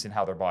freaks in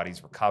how their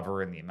bodies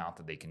recover and the amount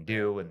that they can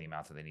do and the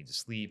amount that they need to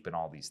sleep and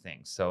all these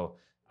things. So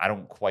I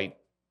don't quite,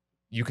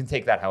 you can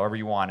take that however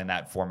you want in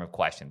that form of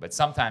question. But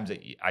sometimes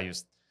I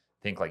just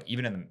think like,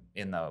 even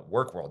in the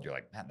work world, you're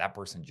like, man, that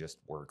person just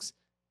works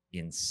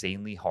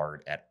insanely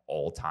hard at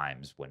all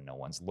times when no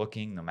one's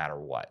looking, no matter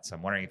what. So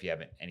I'm wondering if you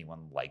have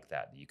anyone like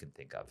that you can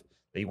think of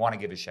that you want to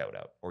give a shout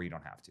out, or you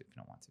don't have to if you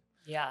don't want to.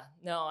 Yeah,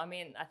 no, I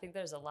mean, I think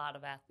there's a lot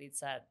of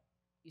athletes that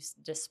you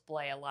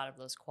display a lot of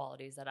those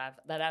qualities that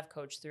I've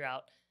coached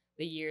throughout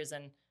the years.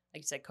 And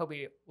like you said,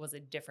 Kobe was a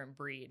different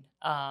breed.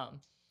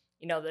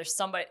 There's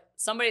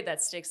somebody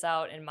that sticks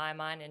out in my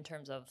mind in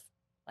terms of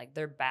like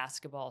their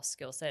basketball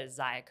skill set is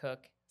Zia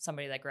Cook,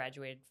 somebody that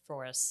graduated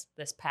for us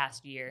this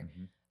past year.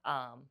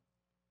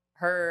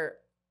 Her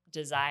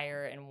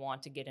desire and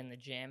want to get in the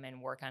gym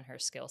and work on her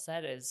skill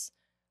set is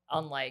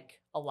unlike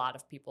a lot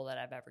of people that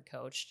I've ever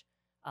coached.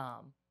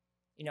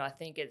 I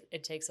think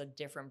it takes a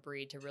different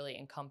breed to really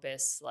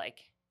encompass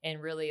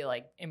and really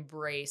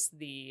embrace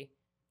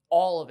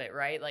all of it,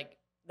 right? Like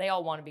they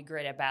all want to be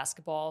great at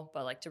basketball,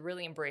 but to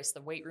really embrace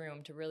the weight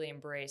room, to really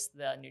embrace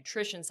the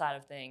nutrition side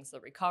of things, the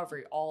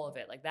recovery, all of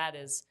it. Like that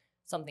is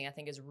something I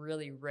think is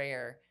really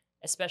rare,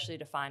 especially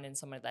to find in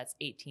someone that's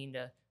 18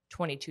 to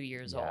 22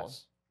 years old,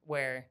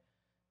 where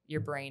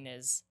your brain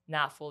is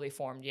not fully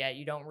formed yet.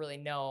 You don't really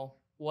know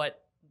what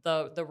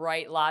the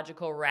right,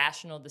 logical,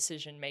 rational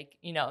decisions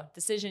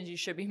you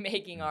should be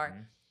making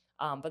are.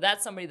 But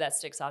that's somebody that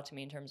sticks out to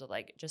me in terms of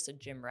just a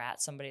gym rat,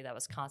 somebody that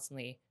was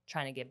constantly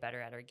trying to get better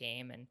at her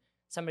game, and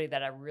somebody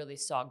that I really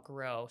saw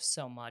grow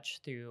so much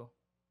through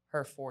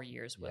her 4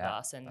 years with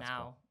us and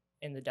now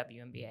in the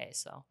WNBA.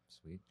 So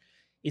sweet.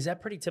 Is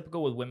that pretty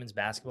typical with women's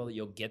basketball that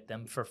you'll get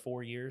them for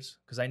 4 years?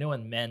 Because I know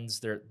in men's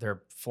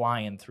they're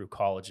flying through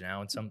college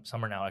now, and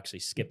some are now actually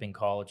skipping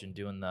college and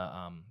doing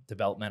the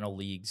developmental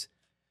leagues.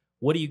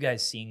 What are you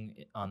guys seeing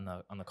on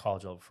the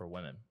college level for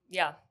women?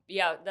 Yeah,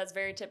 that's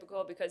very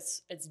typical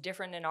because it's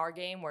different in our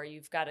game where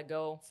you've got to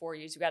go 4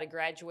 years, you've got to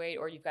graduate,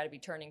 or you've got to be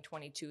turning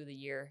 22 the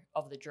year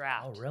of the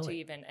draft to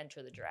even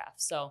enter the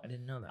draft. So I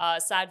didn't know that.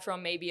 Aside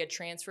from maybe a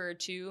transfer or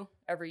two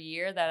every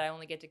year that I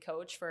only get to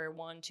coach for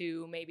 1,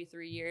 2, maybe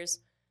 3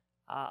 years,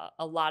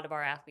 a lot of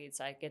our athletes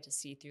I get to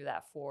see through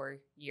that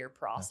 4-year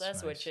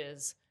process, which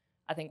is,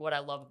 I think, what I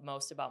love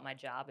most about my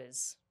job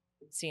is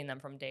seeing them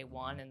from day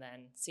one and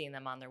then seeing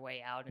them on their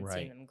way out and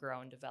seeing them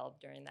grow and develop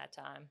during that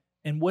time.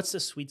 And what's the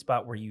sweet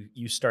spot where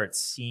you start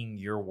seeing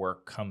your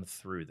work come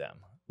through them?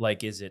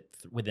 Like, is it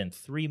within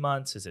 3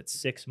 months? Is it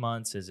 6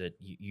 months? Is it,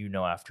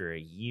 after a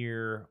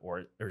year,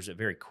 or is it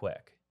very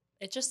quick?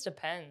 It just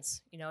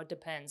depends. It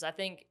depends. I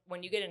think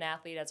when you get an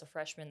athlete as a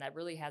freshman that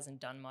really hasn't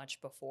done much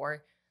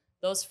before,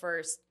 those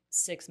first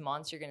 6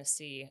 months, you're going to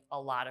see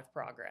a lot of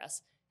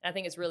progress. And I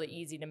think it's really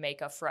easy to make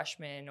a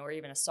freshman or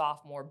even a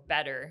sophomore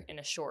better in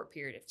a short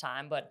period of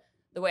time. But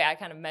the way I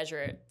kind of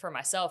measure it for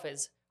myself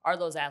is, are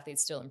those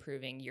athletes still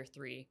improving year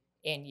 3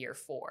 and year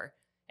 4?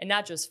 And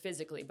not just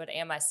physically, but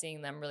am I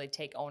seeing them really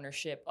take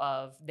ownership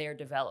of their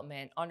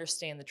development,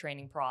 understand the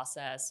training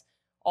process,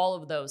 all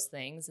of those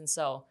things. And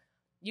so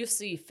you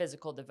see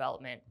physical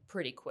development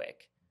pretty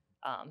quick.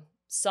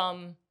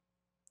 Some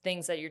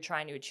things that you're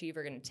trying to achieve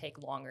are going to take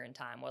longer in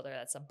time, whether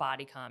that's a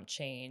body comp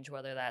change,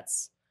 whether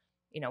that's,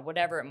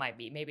 whatever it might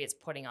be. Maybe it's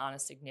putting on a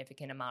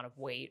significant amount of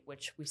weight,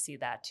 which we see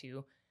that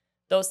too.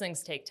 Those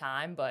things take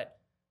time, but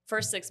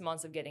first 6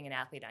 months of getting an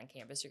athlete on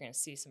campus, you're going to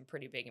see some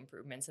pretty big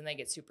improvements, and they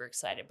get super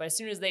excited. But as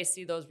soon as they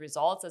see those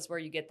results, that's where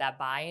you get that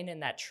buy-in,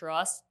 and that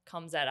trust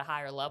comes at a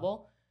higher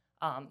level.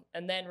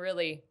 And then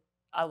really,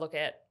 I look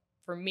at,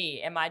 for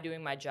me, am I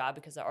doing my job?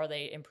 Because are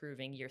they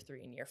improving year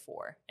 3 and year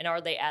 4? And are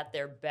they at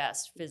their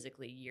best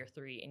physically year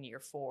 3 and year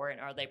 4?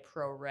 And are they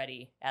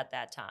pro-ready at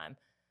that time?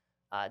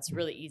 It's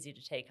really easy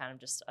to take kind of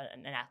just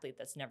an athlete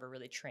that's never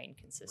really trained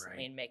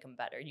consistently and make them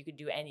better. You could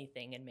do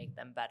anything and make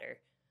them better.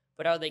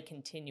 But are they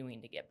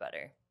continuing to get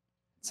better?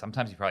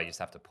 Sometimes you probably just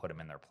have to put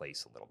them in their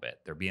place a little bit.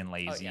 They're being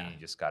lazy. Yeah. You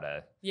just got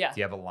to, do Yeah.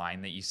 you have a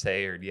line that you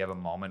say, or do you have a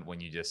moment when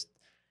you just,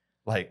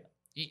 like,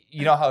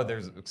 you know how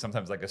there's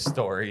sometimes like a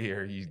story,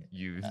 or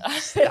you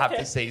have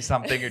to say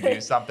something or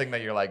do something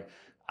that you're like,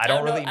 I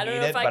don't really mean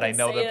it, but I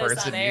know the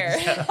person needs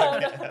it.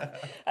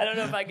 I don't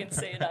know if I can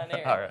say it on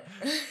air. All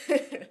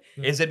right.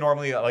 Is it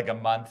normally like a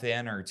month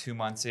in or 2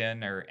 months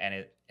in,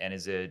 and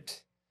is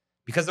it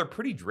because they're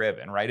pretty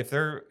driven, right?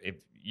 If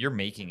you're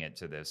making it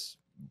to this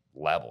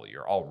level,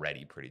 you're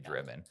already pretty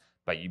driven,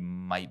 but you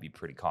might be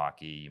pretty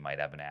cocky. You might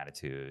have an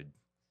attitude.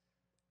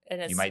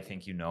 And you might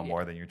think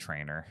more than your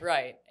trainer.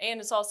 Right. And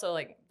it's also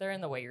like they're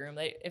in the weight room.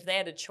 If they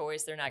had a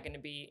choice, they're not going to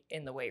be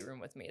in the weight room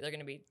with me. They're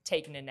going to be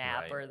taking a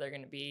nap or they're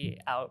going to be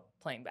out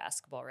playing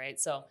basketball, right?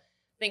 So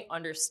I think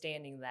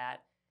understanding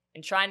that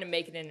and trying to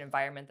make it an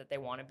environment that they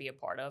want to be a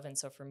part of. And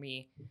so for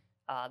me,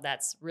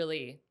 that's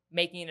really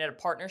making it a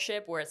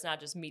partnership where it's not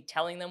just me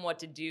telling them what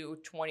to do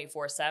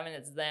 24/7.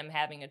 It's them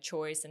having a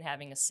choice and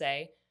having a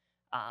say,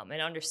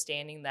 and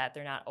understanding that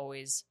they're not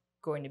always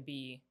going to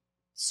be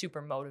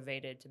super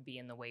motivated to be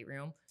in the weight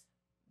room.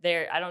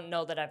 I don't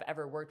know that I've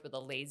ever worked with a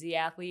lazy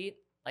athlete.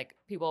 Like,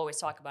 people always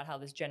talk about how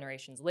this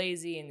generation's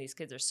lazy and these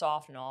kids are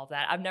soft and all of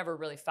that. I've never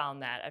really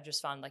found that. I've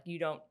just found like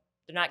they're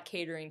not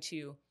catering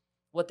to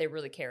what they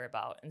really care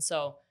about. And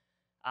so,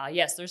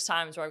 yes, there's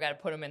times where I've got to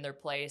put them in their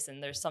place,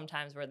 and there's some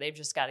times where they've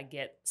just got to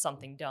get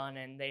something done,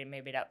 and they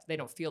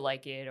don't feel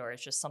like it, or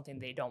it's just something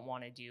they don't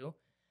want to do.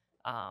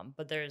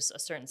 But there's a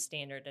certain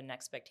standard and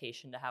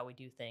expectation to how we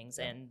do things,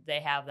 and they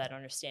have that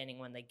understanding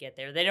when they get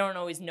there. They don't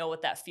always know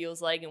what that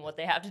feels like and what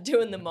they have to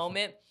do in the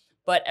moment,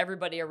 but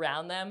everybody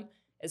around them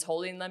is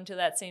holding them to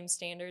that same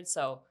standard.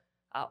 So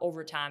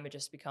over time, it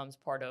just becomes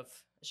part of,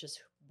 it's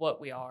just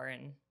what we are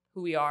and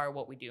who we are,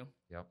 what we do.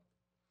 Yep.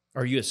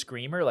 Are you a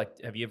screamer?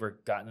 Like, have you ever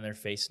gotten in their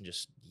face and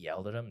just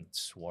yelled at them and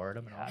swore at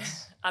them?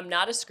 I'm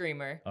not a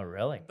screamer. Oh,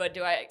 really? But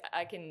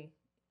I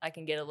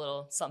can get a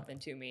little something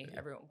to me,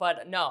 everyone.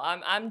 But no,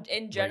 I'm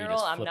in general,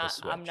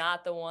 I'm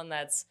not the one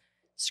that's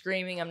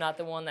screaming. I'm not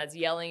the one that's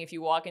yelling. If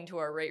you walk into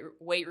our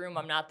weight room,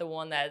 I'm not the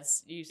one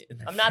that's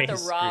I'm not the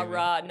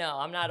rah. No,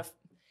 I'm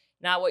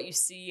not what you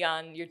see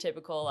on your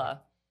typical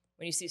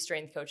when you see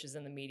strength coaches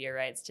in the media,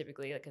 right? It's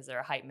typically because they're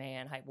a hype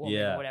man, hype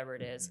woman, whatever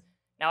it is.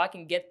 Now I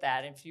can get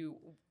that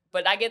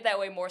but I get that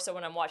way more so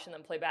when I'm watching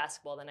them play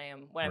basketball than I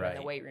am when I'm in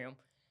the weight room.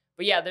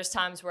 But yeah, there's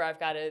times where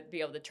I've got to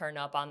be able to turn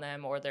up on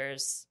them, or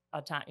there's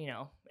a time,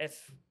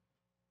 if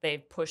they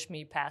push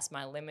me past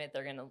my limit,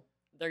 they're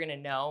gonna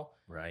know.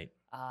 Right.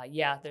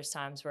 Yeah, there's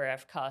times where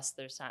I've cussed.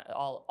 There's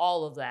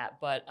all of that,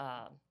 but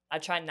I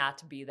try not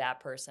to be that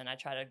person. I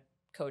try to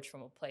coach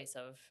from a place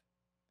of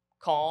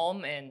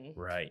calm and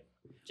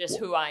just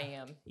who I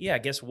am. Yeah, I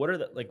guess what are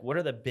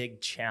the big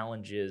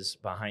challenges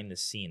behind the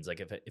scenes? Like,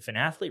 if an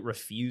athlete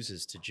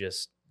refuses to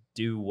just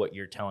do what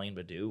you're telling him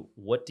to do,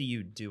 what do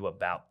you do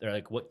about, or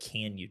like, what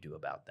can you do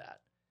about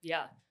that?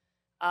 Yeah.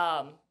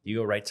 You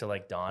go right to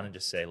like Dawn and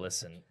just say,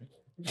 listen.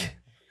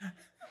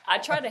 I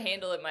try to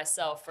handle it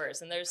myself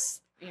first. And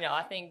there's,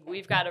 I think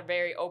we've got a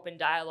very open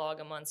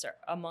dialogue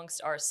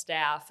amongst our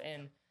staff,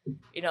 and,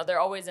 they're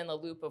always in the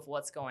loop of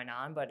what's going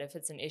on. But if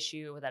it's an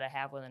issue that I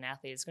have with an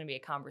athlete, it's going to be a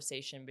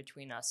conversation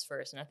between us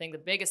first. And I think the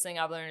biggest thing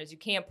I've learned is you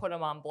can't put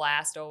them on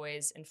blast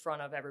always in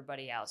front of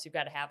everybody else. You've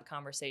got to have a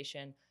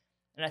conversation.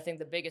 And I think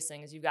the biggest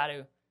thing is you've got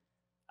to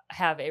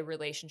have a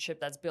relationship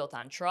that's built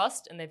on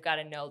trust, and they've got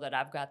to know that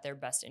I've got their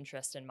best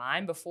interest in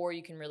mind before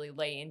you can really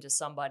lay into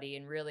somebody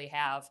and really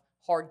have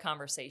hard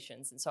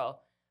conversations. And so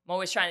I'm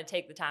always trying to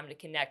take the time to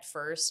connect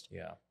first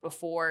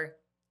before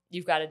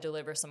you've got to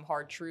deliver some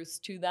hard truths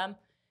to them.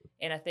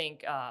 And I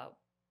think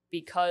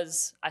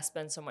because I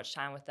spend so much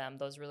time with them,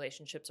 those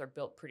relationships are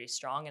built pretty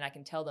strong, and I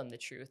can tell them the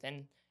truth.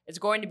 And it's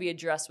going to be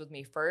addressed with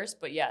me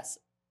first, but yes,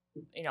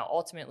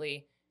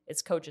 ultimately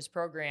it's coach's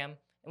program,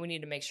 and we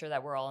need to make sure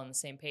that we're all on the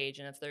same page.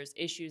 And if there's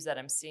issues that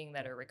I'm seeing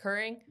that are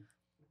recurring,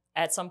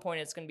 at some point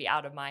it's going to be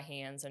out of my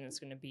hands, and it's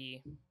going to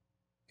be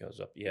goes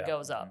up. Yeah.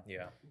 Goes up.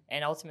 Yeah.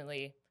 And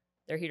ultimately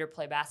they're here to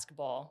play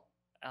basketball.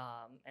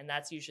 And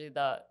that's usually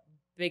the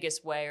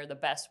biggest way or the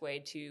best way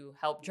to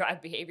help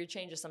drive behavior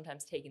change, is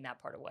sometimes taking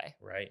that part away.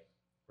 Right.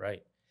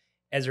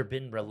 Has there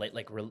been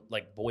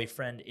like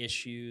boyfriend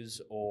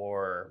issues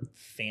or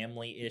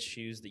family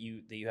issues that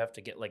you have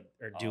to get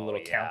or do a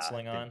little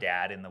counseling on? The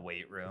dad in the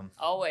weight room.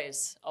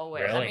 Always.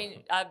 Really? I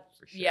mean,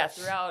 Sure.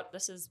 throughout,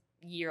 this is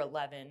year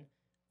 11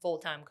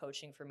 full-time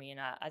coaching for me, and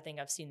I think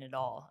I've seen it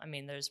all. I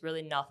mean, there's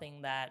really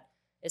nothing that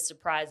is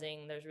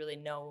surprising. There's really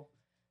no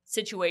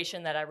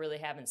situation that I really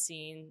haven't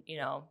seen.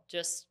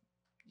 Just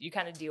you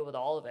kind of deal with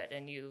all of it,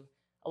 and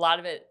a lot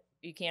of it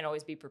you can't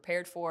always be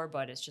prepared for,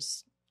 but it's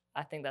just,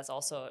 I think that's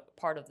also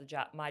part of the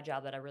job, my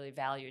job, that I really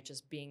value,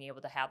 just being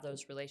able to have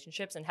those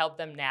relationships and help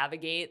them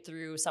navigate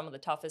through some of the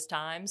toughest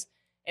times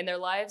in their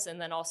lives, and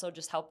then also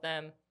just help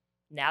them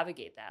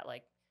navigate that.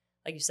 Like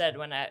you said,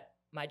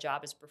 my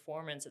job is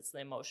performance, it's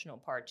the emotional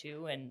part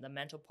too and the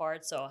mental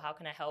part. So how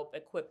can I help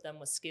equip them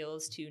with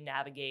skills to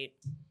navigate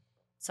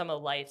some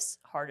of life's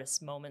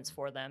hardest moments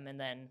for them, and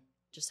then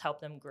just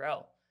help them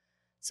grow?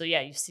 So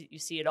yeah, you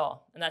see it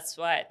all. And that's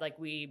why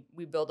we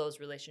build those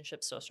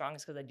relationships so strong,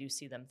 is because I do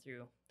see them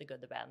through the good,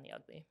 the bad, and the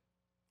ugly.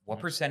 What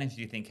percentage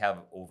do you think have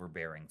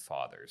overbearing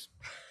fathers?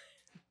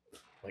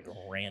 Like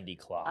Randy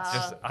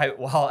Kloss.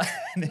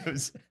 It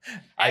was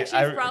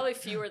actually probably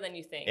fewer than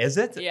you think. Is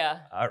it? Yeah.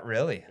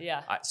 Really?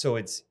 Yeah. So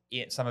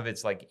some of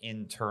it's like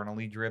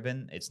internally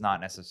driven. It's not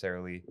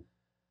necessarily,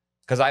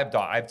 because I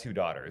have 2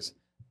 daughters,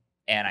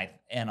 and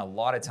a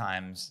lot of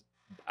times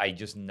I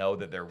just know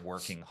that they're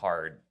working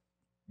hard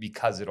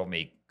because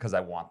I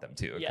want them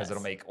to, because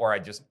it'll make, or I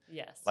just,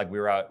 like we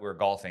were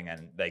golfing,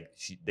 and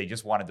they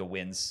just wanted to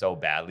win so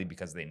badly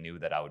because they knew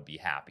that I would be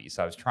happy.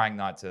 So I was trying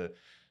not to,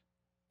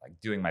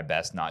 doing my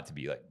best not to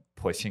be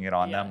pushing it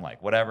on them,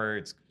 whatever,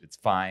 it's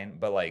fine.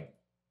 But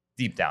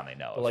deep down they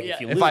know. But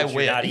if I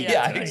win,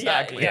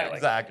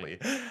 exactly.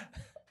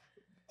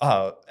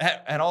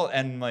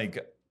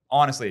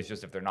 Honestly, it's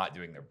just if they're not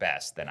doing their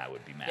best, then I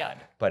would be mad. Yeah.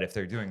 But if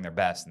they're doing their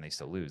best and they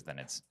still lose, then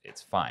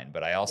it's fine.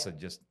 But I also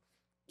just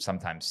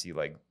sometimes see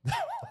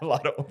a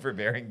lot of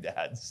overbearing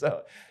dads.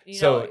 So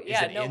is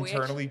it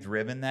internally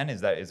driven then?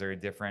 Is there a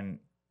different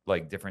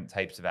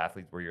types of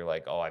athletes where you're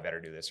like, oh, I better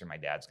do this or my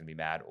dad's gonna be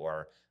mad,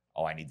 or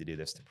oh, I need to do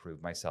this to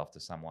prove myself to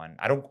someone?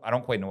 I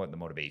don't quite know what the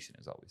motivation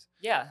is always.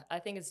 Yeah, I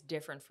think it's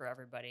different for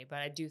everybody, but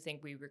I do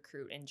think we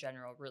recruit in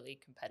general really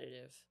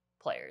competitive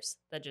players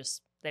that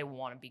just, they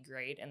want to be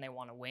great and they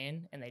want to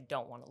win and they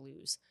don't want to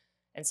lose.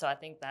 And so I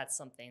think that's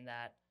something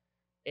that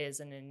is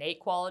an innate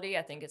quality.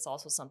 I think it's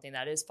also something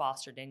that is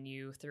fostered in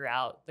you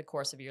throughout the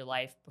course of your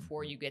life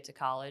before you get to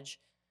college.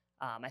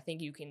 I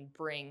think you can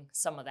bring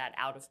some of that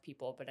out of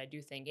people, but I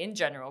do think in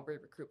general we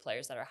recruit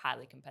players that are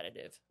highly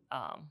competitive.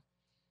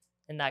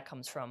 And that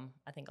comes from,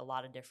 I think, a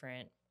lot of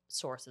different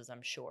sources,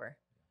 I'm sure.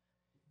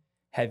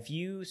 Have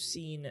you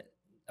seen,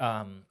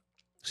 so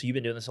you've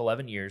been doing this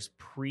 11 years,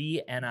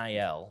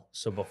 pre-NIL,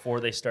 so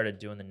before they started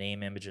doing the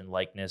name, image, and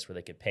likeness where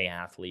they could pay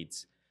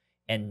athletes,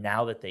 and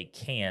now that they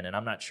can, and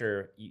I'm not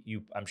sure,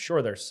 I'm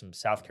sure there's some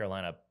South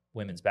Carolina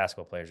women's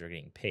basketball players who are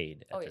getting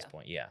paid at this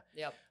point. Yeah.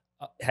 Yep.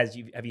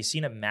 Have you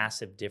seen a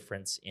massive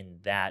difference in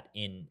that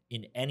in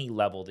any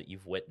level that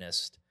you've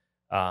witnessed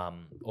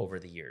over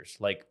the years?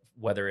 Like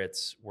whether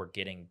it's we're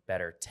getting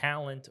better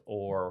talent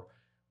or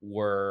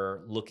we're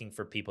looking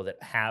for people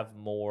that have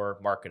more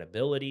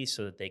marketability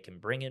so that they can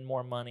bring in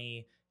more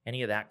money,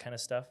 any of that kind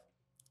of stuff?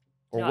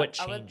 Or what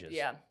changes?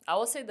 I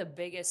will say the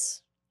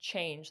biggest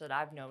change that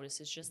I've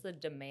noticed is just the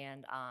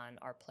demand on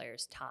our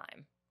players'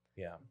 time.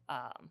 Yeah.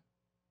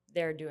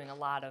 They're doing a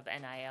lot of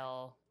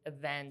NIL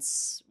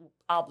events,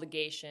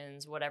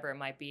 obligations, whatever it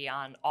might be,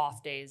 on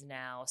off days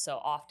now. So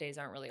off days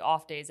aren't really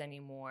off days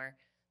anymore.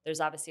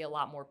 There's obviously a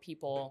lot more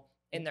people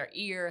in their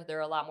ear. There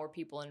are a lot more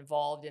people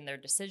involved in their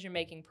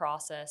decision-making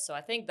process. So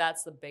I think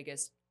that's the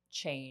biggest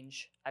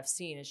change I've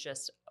seen, is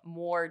just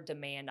more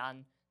demand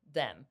on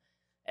them.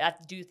 I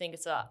do think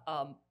it's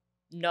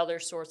another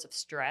source of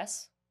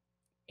stress,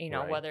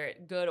 whether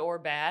it good or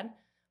bad,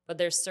 but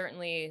that's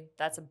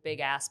a big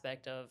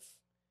aspect of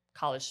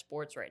college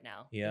sports right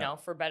now. Yeah.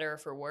 For better or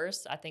for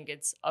worse. I think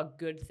it's a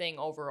good thing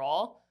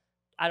overall.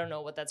 I don't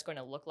know what that's going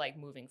to look like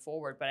moving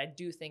forward, but I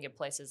do think it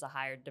places a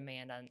higher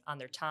demand on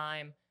their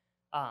time,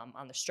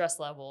 on their stress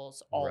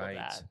levels, all of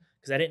that.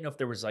 Because I didn't know if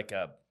there was like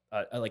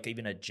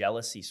even a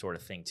jealousy sort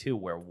of thing too,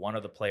 where one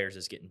of the players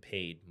is getting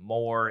paid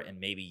more and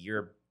maybe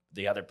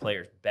the other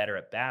player's better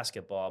at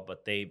basketball,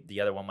 but the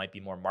other one might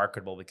be more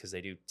marketable because they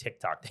do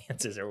TikTok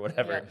dances or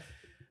whatever.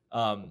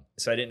 Yeah.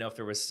 So I didn't know if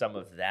there was some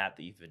of that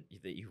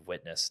you've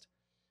witnessed.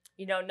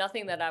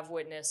 Nothing that I've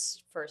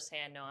witnessed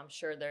firsthand. No, I'm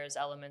sure there's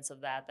elements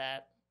of that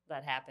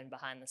happen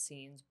behind the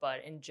scenes,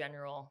 but in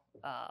general,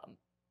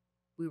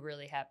 we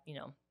really have,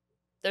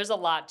 there's a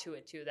lot to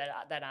it too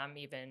that I'm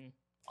even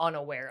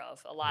unaware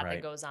of. A lot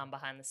that goes on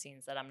behind the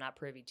scenes that I'm not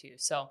privy to.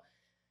 So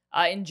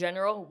in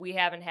general, we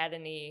haven't had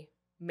any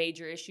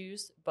major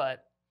issues,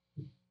 but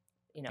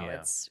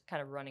it's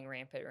kind of running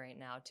rampant right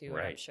now too. Right.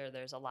 And I'm sure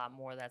there's a lot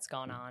more that's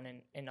gone on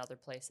in other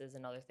places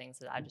and other things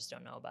that I just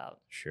don't know about.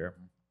 Sure.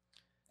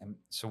 And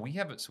so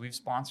we've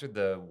sponsored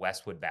the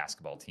Westwood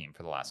basketball team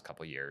for the last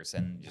couple of years,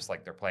 and just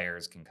like their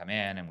players can come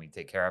in and we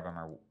take care of them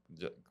or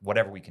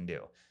whatever we can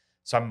do.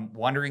 So I'm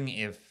wondering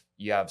if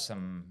you have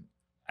some,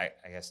 I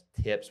guess,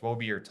 tips. What would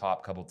be your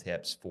top couple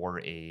tips for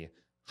a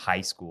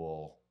high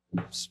school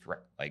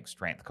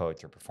strength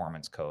coach or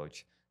performance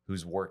coach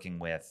who's working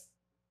with,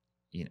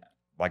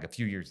 like a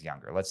few years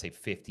younger, let's say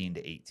 15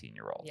 to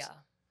 18-year-olds? Yeah.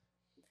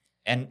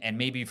 And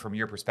maybe from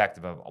your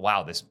perspective of,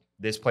 wow,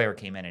 this player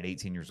came in at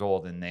 18 years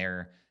old and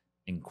they're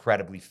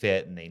incredibly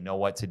fit and they know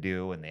what to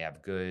do and they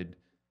have good,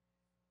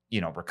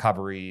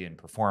 recovery and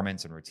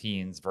performance and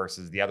routines,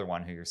 versus the other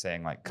one who you're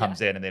saying like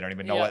comes in and they don't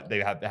even know what they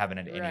haven't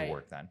had any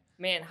work done.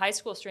 Man, high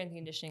school strength and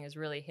conditioning is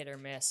really hit or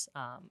miss.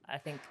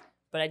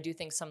 But I do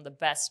think some of the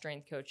best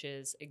strength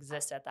coaches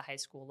exist at the high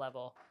school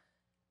level.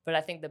 But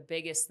I think the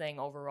biggest thing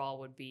overall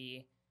would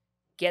be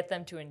get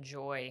them to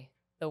enjoy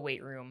the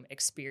weight room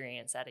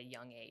experience at a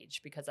young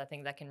age, because I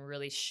think that can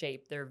really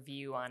shape their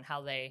view on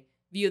how they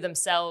view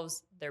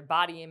themselves, their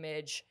body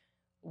image,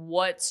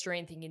 what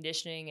strength and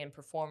conditioning and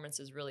performance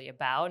is really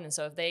about. And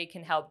so if they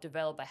can help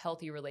develop a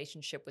healthy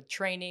relationship with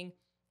training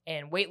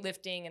and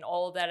weightlifting and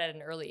all of that at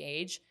an early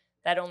age,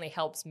 that only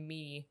helps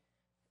me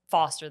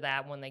foster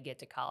that when they get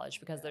to college,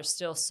 because there's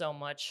still so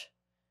much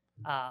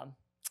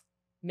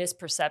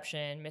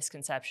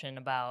misconception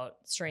about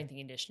strength and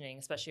conditioning,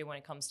 especially when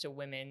it comes to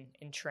women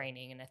in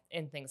training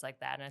and things like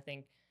that. And I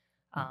think,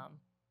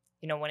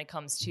 when it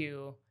comes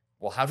to,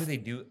 well, how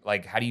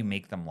do you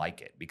make them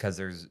like it?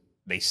 Because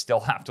they still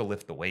have to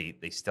lift the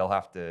weight. They still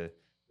have to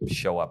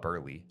show up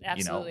early.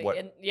 Absolutely.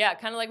 And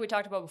kind of like we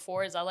talked about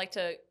before, is I like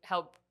to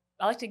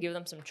give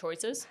them some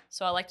choices.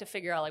 So I like to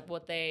figure out like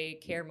what they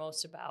care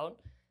most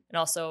about. And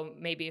also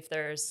maybe if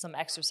there's some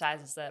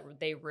exercises that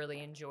they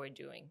really enjoy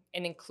doing,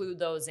 and include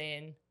those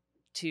in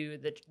to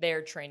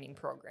their training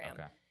program.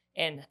 Okay.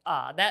 And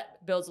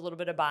that builds a little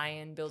bit of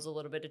buy-in, builds a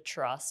little bit of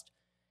trust,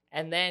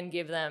 and then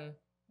give them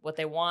what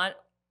they want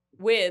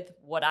with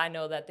what I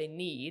know that they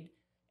need,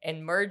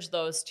 and merge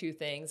those two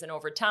things. And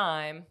over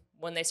time,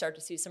 when they start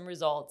to see some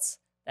results,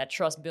 that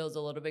trust builds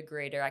a little bit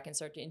greater. I can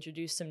start to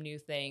introduce some new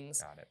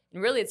things. Got it.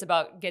 And really it's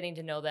about getting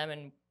to know them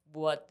and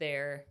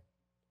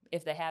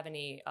if they have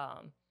any,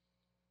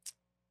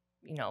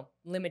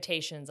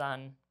 limitations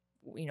on,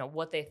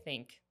 what they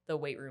think the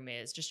weight room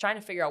is. Just trying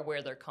to figure out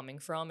where they're coming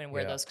from and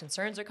where those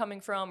concerns are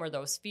coming from or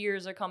those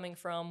fears are coming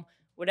from,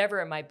 whatever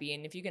it might be.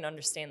 And if you can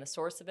understand the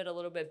source of it a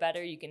little bit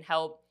better, you can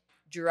help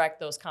direct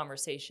those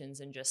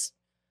conversations and just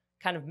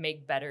kind of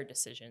make better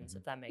decisions,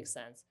 if that makes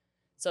sense.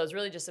 So it's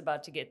really just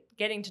about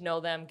getting to know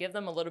them, give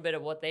them a little bit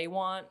of what they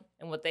want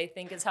and what they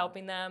think is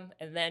helping them,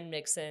 and then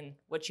mix in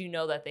what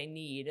that they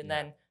need. And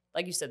then,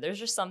 like you said, there's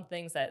just some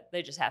things that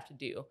they just have to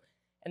do.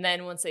 And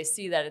then once they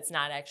see that it's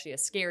not actually a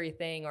scary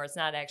thing, or it's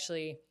not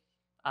actually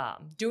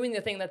doing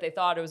the thing that they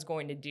thought it was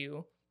going to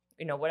do,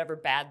 whatever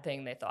bad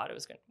thing they thought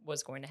it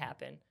was going to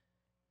happen,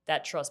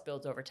 that trust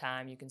builds over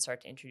time. You can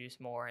start to introduce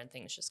more, and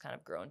things just kind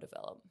of grow and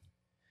develop.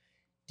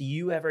 Do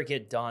you ever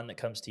get Dawn that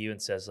comes to you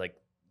and says, like,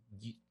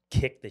 you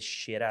kick the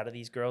shit out of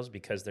these girls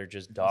because they're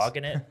just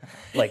dogging it?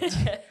 Like,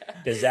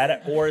 does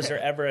that, or is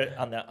there ever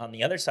on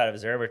the other side of it,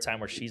 is there ever a time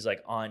where she's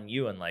like on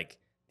you and like,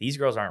 these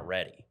girls aren't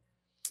ready?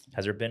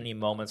 Has there been any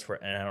moments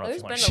where, and I don't know if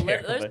you want to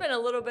share, there's been a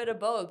little bit of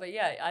both, but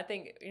yeah, I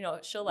think,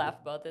 she'll laugh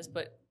about this,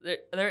 but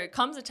there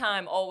comes a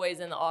time always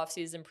in the off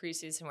season,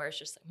 preseason, where it's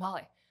just like,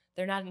 Molly,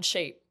 they're not in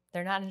shape.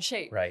 They're not in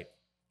shape. Right.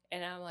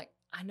 And I'm like,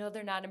 I know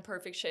they're not in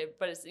perfect shape,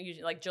 but it's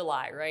usually like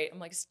July, right? I'm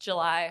like, it's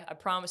July. I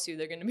promise you,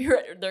 they're going to be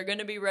ready. They're going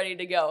to be ready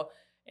to go.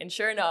 And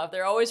sure enough,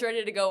 they're always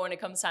ready to go when it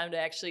comes time to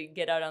actually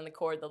get out on the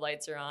court. The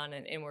lights are on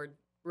and we're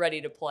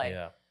ready to play.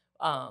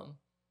 Yeah.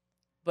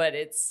 But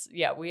it's,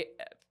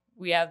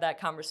 we have that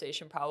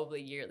conversation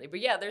probably yearly.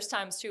 But yeah, there's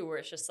times too where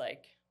it's just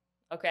like,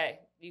 okay,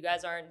 you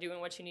guys aren't doing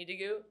what you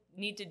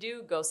need to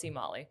do. Go see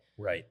Molly.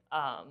 Right.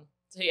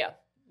 So yeah,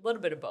 a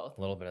little bit of both.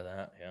 A little bit of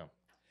that, yeah.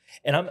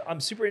 And I'm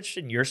super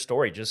interested in your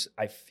story.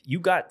 You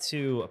got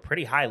to a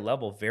pretty high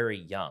level very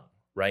young,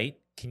 right?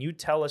 Can you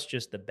tell us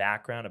just the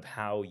background of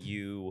how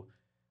you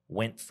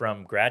went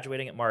from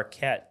graduating at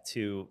Marquette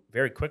to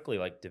very quickly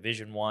like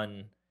Division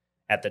I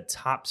at the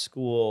top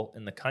school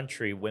in the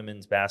country,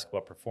 women's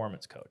basketball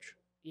performance coach?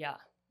 Yeah,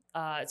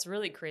 it's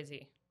really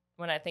crazy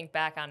when I think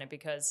back on it,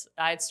 because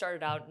I had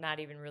started out not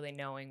even really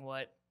knowing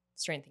what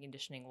strength and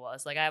conditioning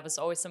was. Like, I was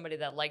always somebody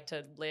that liked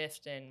to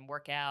lift and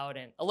work out,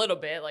 and a little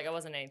bit, like I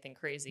wasn't anything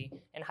crazy.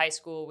 In high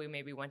school, we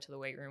maybe went to the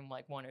weight room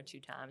like 1 or 2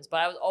 times, but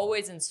I was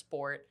always in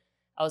sport.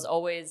 I was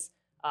always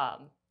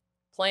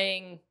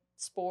playing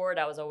sport.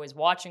 I was always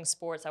watching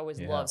sports. I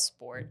always loved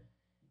sport.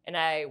 And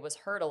I was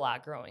hurt a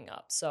lot growing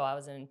up. So I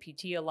was in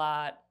PT a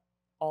lot,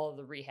 all of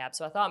the rehab.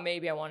 So I thought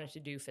maybe I wanted to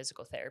do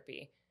physical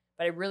therapy,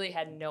 but I really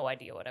had no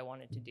idea what I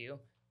wanted to do.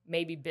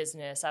 Maybe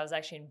business. I was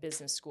actually in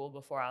business school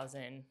before I was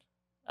in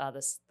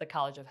the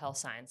College of Health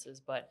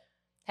Sciences, but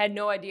had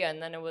no idea.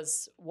 And then it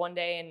was one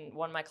day in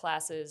one of my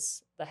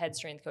classes, the head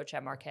strength coach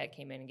at Marquette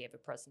came in and gave a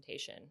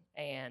presentation.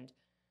 And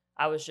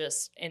I was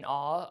just in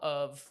awe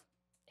of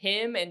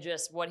him and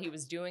just what he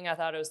was doing. I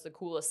thought it was the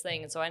coolest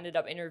thing. And so I ended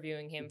up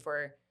interviewing him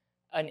for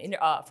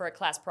a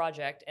class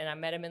project. And I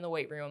met him in the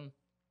weight room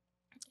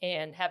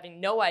and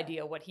having no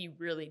idea what he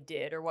really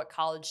did or what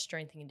college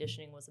strength and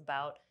conditioning was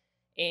about.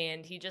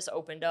 And he just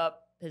opened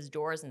up his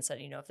doors and said,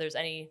 if there's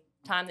any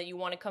time that you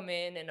want to come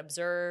in and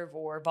observe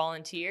or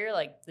volunteer,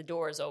 like the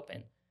door is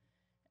open.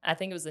 I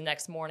think it was the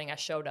next morning I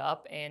showed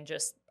up and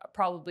just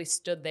probably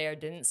stood there,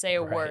 didn't say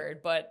a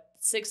word, but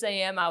 6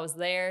 a.m. I was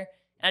there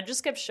and I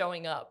just kept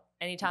showing up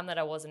anytime that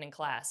I wasn't in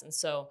class. And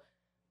so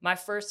my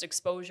first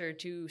exposure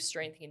to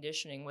strength and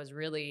conditioning was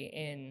really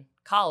in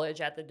college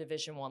at the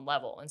Division I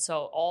level. And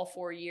so all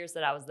 4 years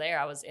that I was there,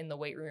 I was in the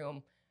weight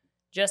room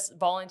just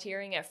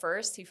volunteering at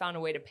first. He found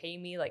a way to pay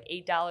me like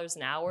 $8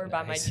 an hour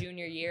by my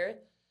junior year.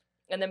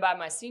 And then by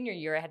my senior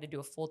year, I had to do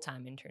a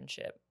full-time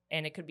internship,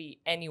 and it could be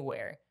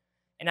anywhere.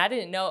 And I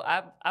didn't know.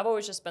 I've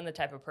always just been the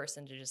type of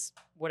person to just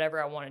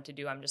whatever I wanted to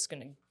do, I'm just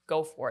going to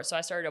go for it. So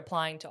I started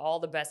applying to all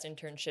the best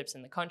internships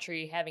in the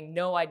country, having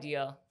no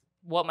idea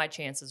what my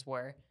chances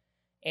were.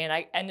 And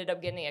I ended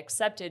up getting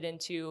accepted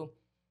into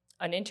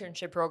an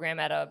internship program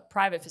at a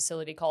private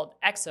facility called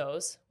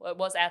Exos. Well, it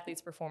was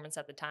Athletes Performance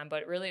at the time,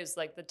 but it really was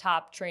like the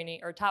top training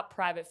or top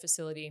private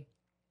facility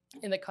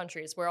in the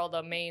country. It's where all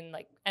the main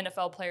like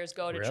NFL players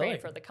go to train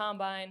for the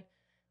combine.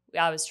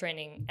 I was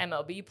training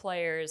MLB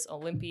players,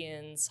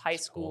 Olympians, high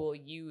school,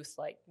 youth,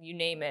 like you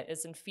name it.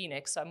 It's in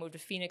Phoenix. So I moved to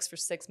Phoenix for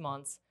 6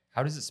 months.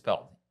 How does it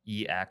spell?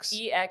 EX?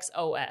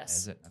 EXOS.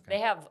 Is it? Okay.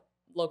 They have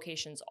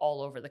locations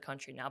all over the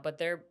country now, but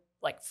they're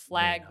like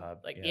flag,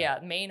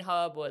 main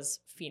hub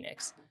was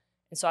Phoenix.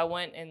 And so I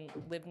went and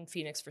lived in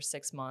Phoenix for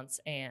 6 months.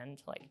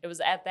 And like, it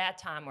was at that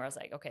time where I was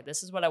like, okay,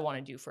 this is what I want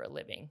to do for a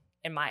living.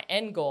 And my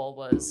end goal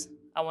was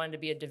I wanted to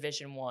be a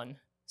Division I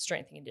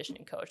strength and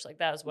conditioning coach. Like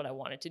that was what I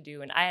wanted to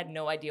do. And I had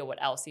no idea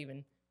what else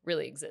even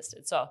really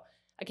existed. So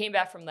I came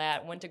back from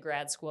that, went to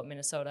grad school at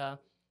Minnesota,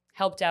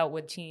 helped out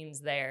with teams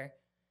there.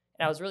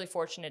 And I was really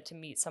fortunate to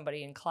meet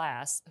somebody in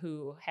class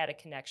who had a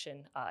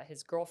connection.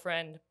 His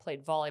girlfriend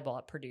played volleyball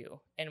at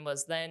Purdue and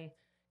was then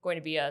going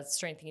to be a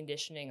strength and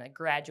conditioning like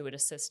graduate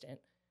assistant.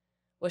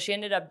 Well, she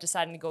ended up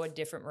deciding to go a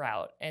different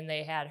route, and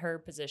they had her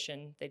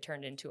position. They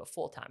turned into a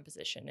full-time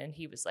position, and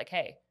he was like,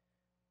 hey,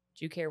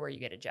 do you care where you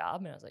get a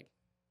job? And I was like,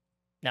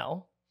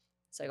 no.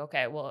 It's like,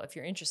 okay, well, if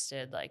you're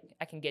interested, like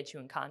I can get you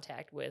in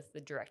contact with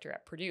the director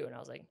at Purdue. And I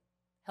was like,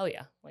 hell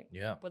yeah, like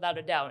without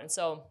a doubt. And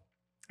so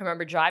I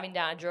remember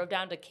I drove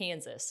down to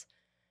Kansas,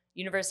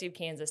 University of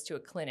Kansas, to a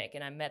clinic,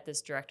 and I met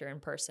this director in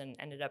person,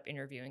 ended up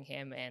interviewing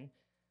him, and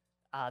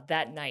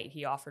that night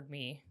he offered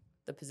me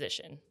the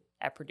position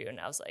at Purdue. And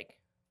I was like,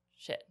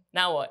 shit,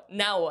 now what?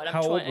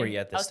 How old were you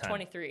at this time? I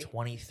was 23.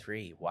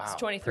 23. Wow. I was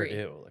 23.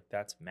 Purdue. Like,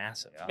 that's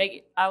massive.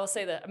 I will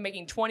say that I'm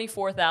making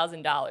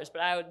 $24,000,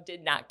 but I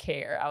did not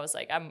care. I was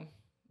like, I'm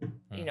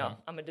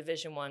a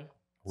Division I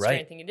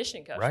strength and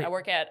conditioning coach. I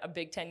work at a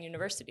Big Ten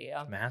university.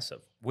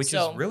 Massive. Which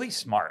is really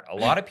smart. A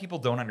lot of people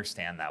don't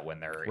understand that when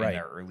they're in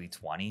their early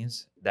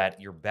 20s, that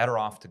you're better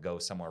off to go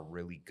somewhere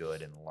really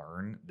good and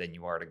learn than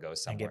you are to go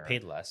somewhere and get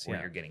paid less,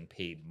 where you're getting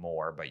paid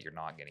more, but you're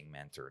not getting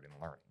mentored and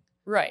learning.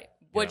 Right.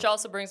 Which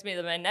also brings me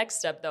to my next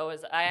step, though,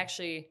 is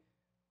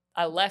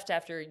I left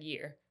after a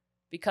year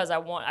because I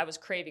was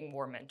craving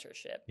more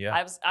mentorship. Yeah.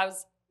 I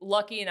was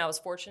lucky and I was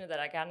fortunate that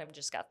I kind of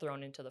just got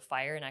thrown into the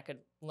fire and I could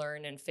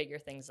learn and figure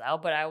things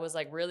out. But I was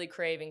like really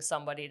craving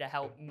somebody to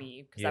help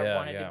me because I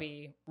wanted to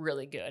be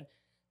really good.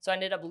 So I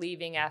ended up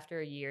leaving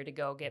after a year to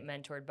go get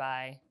mentored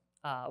by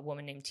a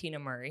woman named Tina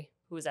Murray,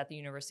 who was at the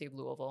University of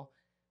Louisville.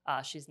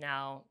 She's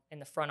now in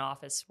the front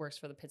office, works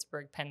for the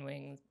Pittsburgh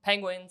Penguins,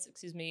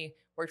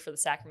 worked for the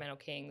Sacramento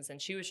Kings. And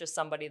she was just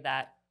somebody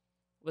that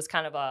was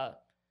kind of a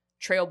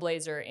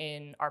trailblazer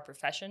in our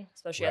profession,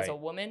 especially as a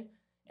woman.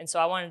 And so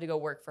I wanted to go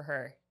work for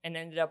her and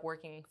ended up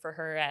working for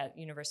her at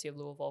University of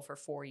Louisville for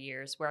 4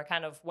 years, where I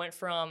kind of went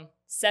from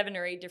 7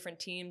 or 8 different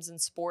teams and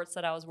sports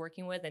that I was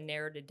working with and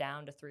narrowed it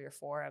down to 3 or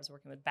 4. I was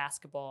working with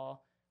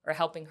basketball or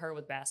helping her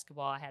with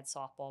basketball. I had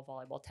softball,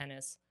 volleyball,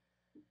 tennis.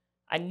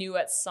 I knew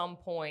at some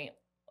point,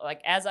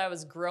 like as I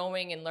was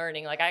growing and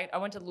learning, like I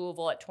went to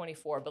Louisville at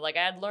 24, but like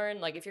I had learned,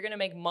 like if you're going to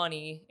make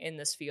money in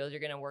this field, you're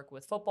going to work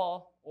with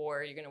football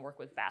or you're going to work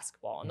with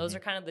basketball. And those are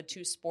kind of the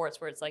 2 sports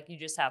where it's like you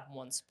just have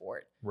one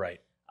sport. Right.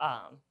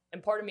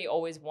 And part of me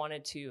always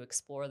wanted to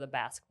explore the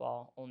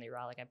basketball only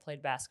route. Like I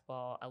played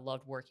basketball. I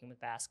loved working with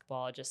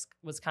basketball. It just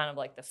was kind of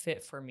like the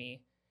fit for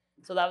me.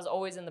 So that was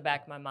always in the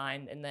back of my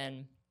mind. And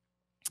then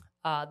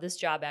this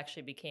job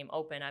actually became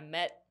open. I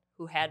met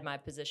who had my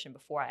position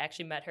before. I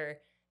actually met her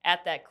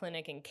at that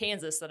clinic in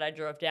Kansas that I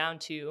drove down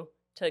to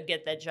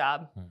get that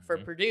job for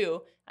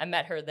Purdue. I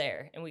met her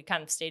there, and we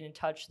kind of stayed in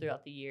touch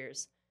throughout the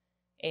years.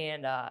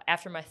 And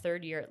after my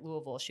third year at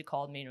Louisville, she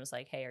called me and was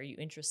like, "Hey, are you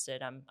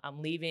interested? I'm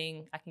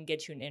leaving. I can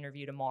get you an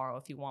interview tomorrow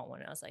if you want one."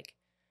 And I was like,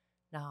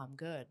 "No, I'm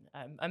good.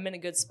 I'm in a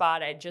good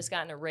spot. I'd just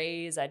gotten a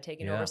raise. I'd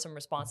taken over some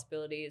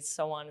responsibilities,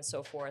 so on and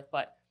so forth."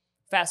 But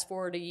fast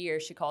forward a year,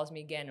 she calls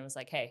me again and was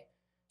like, "Hey,"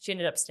 she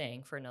ended up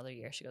staying for another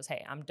year. She goes,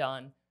 "Hey, I'm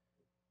done.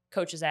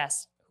 Coaches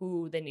asked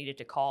who they needed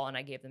to call, and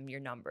I gave them your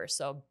number.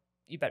 So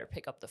you better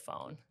pick up the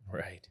phone."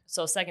 Right.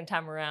 So second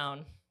time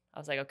around, I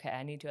was like, okay,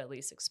 I need to at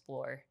least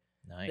explore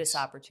this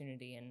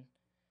opportunity. And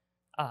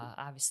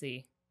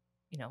obviously,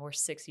 we're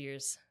 6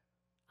 years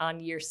on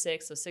year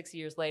 6. So 6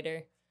 years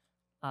later,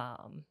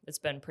 it's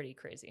been pretty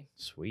crazy.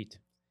 Sweet.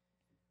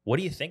 What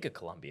do you think of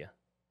Columbia?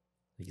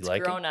 It's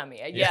grown on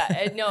me.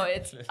 Yeah. No,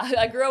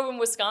 I grew up in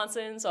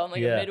Wisconsin, so I'm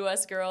like a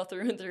Midwest girl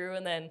through and through.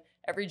 And then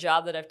every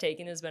job that I've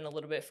taken has been a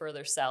little bit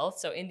further south.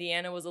 So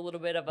Indiana was a little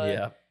bit of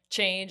a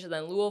change. And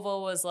then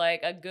Louisville was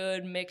like a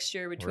good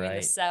mixture between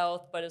the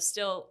South, but it's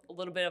still a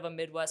little bit of a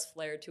Midwest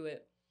flair to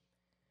it.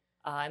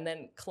 And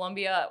then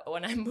Columbia,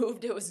 when I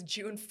moved, it was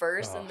June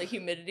 1st and the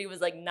humidity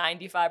was like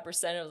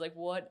 95%. I was like,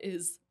 what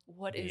is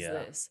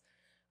this?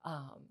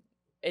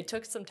 It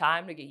took some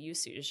time to get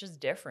used to. It's just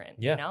different,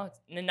 not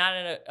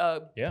in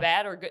a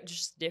bad or good,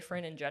 just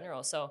different in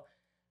general. So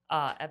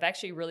I've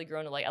actually really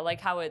grown to I like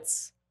how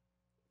it's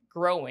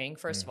growing.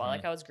 First of all, I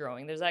like how it's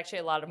growing. There's actually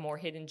a lot of more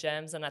hidden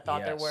gems than I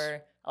thought there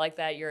were. I like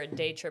that you're a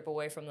day trip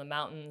away from the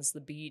mountains,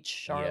 the beach,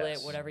 Charlotte,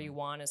 whatever you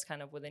want is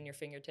kind of within your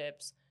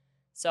fingertips.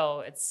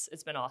 So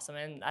it's been awesome.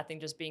 And I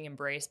think just being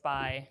embraced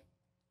by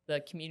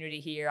the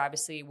community here.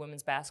 Obviously,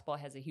 women's basketball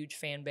has a huge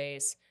fan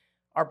base.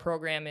 Our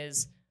program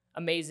is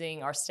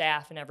amazing. Our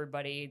staff and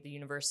everybody, the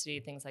university,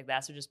 things like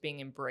that. So just being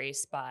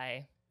embraced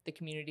by the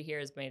community here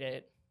has made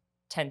it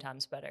 10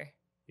 times better.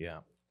 Yeah.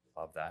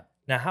 Love that.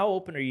 Now, how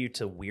open are you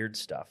to weird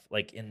stuff,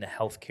 like in the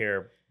health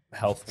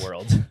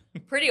world?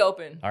 Pretty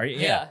open. Are you?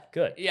 Yeah.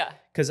 Good. Yeah.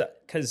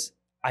 Because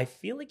I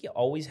feel like you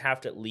always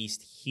have to at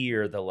least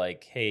hear the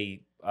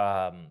hey,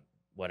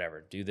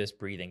 whatever, do this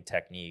breathing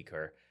technique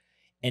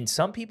and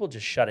some people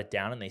just shut it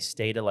down and they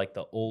stay to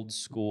the old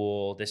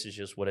school. This is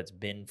just what it's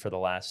been for the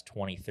last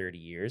 20, 30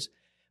 years.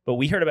 But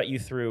we heard about you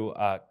through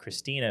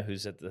Christina,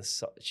 who's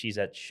she's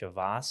at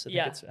Shavas. I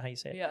think it's how you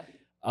say it.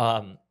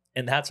 Yeah.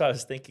 And that's what I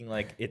was thinking,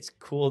 it's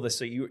cool.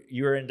 So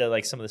you're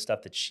into some of the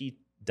stuff that she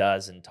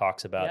does and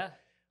talks about.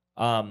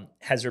 Yeah.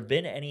 Has there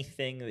been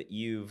anything that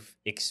you've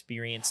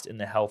experienced in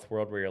the health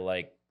world where you're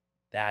like,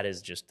 that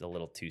is just a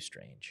little too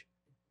strange?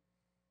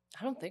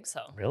 I don't think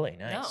so. Really?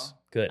 Nice. No.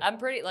 Good. I'm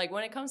pretty,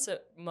 when it comes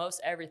to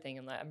most everything,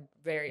 I'm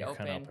very open.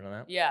 Kind of open to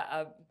that?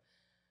 Yeah.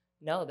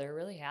 No, there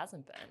really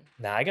hasn't been.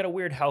 Now, I got a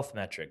weird health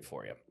metric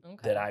for you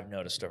that I've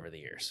noticed over the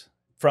years.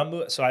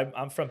 So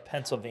I'm from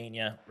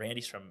Pennsylvania.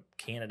 Randy's from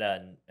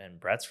Canada, and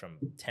Brett's from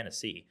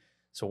Tennessee.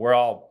 So we're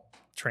all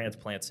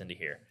transplants into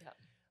here.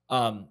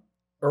 Yeah.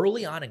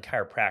 Early on in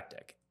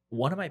chiropractic,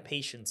 one of my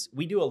patients,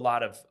 we do a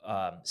lot of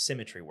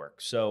symmetry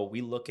work. So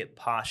we look at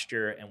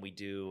posture and we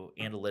do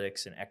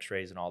analytics and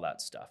x-rays and all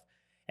that stuff.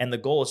 And the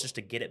goal is just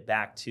to get it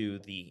back to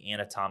the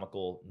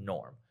anatomical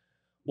norm.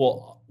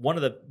 Well, one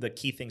of the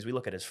key things we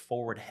look at is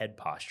forward head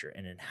posture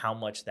and in how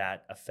much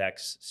that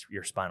affects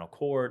your spinal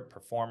cord,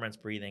 performance,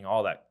 breathing,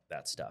 all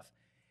that stuff.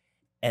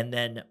 And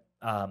then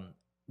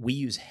we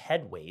use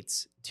head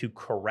weights to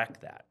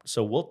correct that.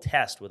 So we'll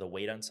test with a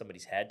weight on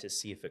somebody's head to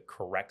see if it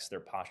corrects their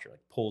posture,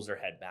 pulls their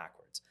head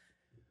backwards.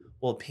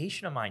 Well, a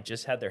patient of mine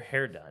just had their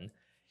hair done,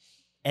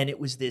 and it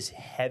was this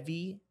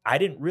heavy, I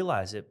didn't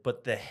realize it,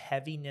 but the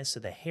heaviness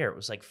of the hair, it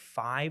was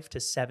 5 to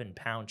 7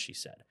 pounds, she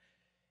said.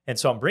 And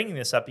so I'm bringing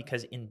this up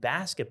because in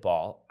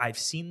basketball, I've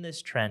seen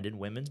this trend in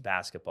women's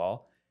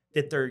basketball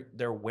that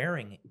they're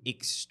wearing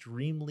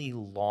extremely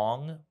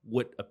long,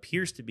 what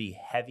appears to be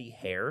heavy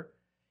hair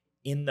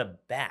in the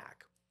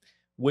back,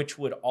 which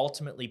would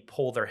ultimately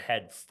pull their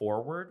head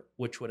forward,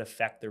 which would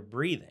affect their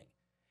breathing.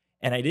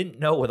 And I didn't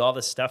know with all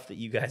the stuff that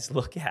you guys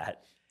look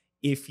at,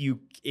 if you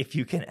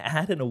can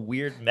add in a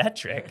weird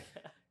metric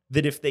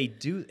that if they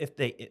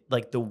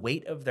the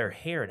weight of their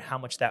hair and how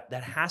much that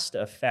has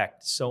to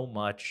affect so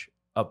much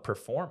of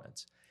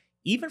performance.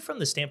 Even from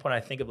the standpoint, I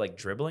think of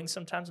dribbling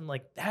sometimes, I'm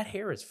like, that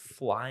hair is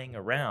flying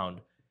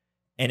around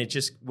and it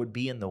just would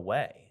be in the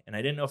way. And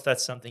I didn't know if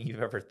that's something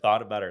you've ever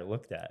thought about or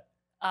looked at.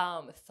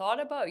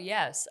 Thought about,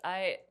 yes.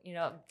 I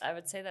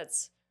would say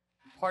that's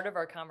part of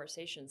our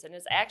conversations. And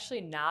it's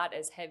actually not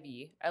as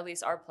heavy, at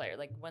least our player,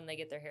 when they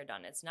get their hair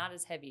done, it's not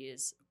as heavy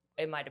as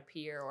it might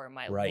appear or it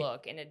might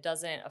look. And it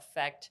doesn't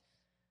affect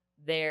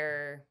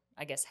their,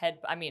 I guess, head.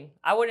 I mean,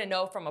 I wouldn't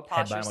know from a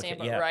posture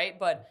standpoint, right?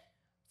 But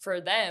for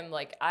them,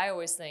 I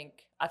always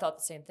think, I thought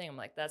the same thing. I'm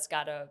like, that's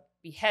got to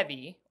be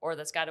heavy or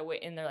that's got to weigh.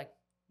 And they're like,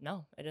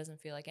 no, it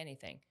doesn't feel like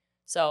anything.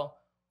 So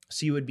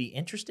you would be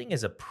interesting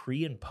as a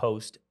pre and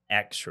post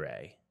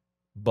x-ray,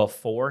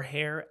 before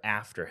hair,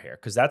 after hair.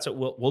 Because that's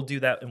what we'll do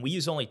that. And we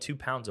use only 2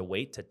 pounds of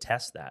weight to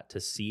test that, to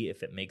see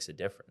if it makes a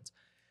difference.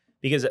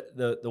 Because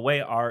the way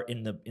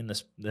in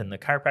the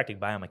chiropractic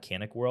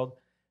biomechanic world,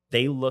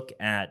 they look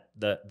at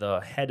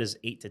the head is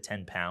 8 to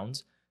 10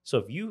 pounds. So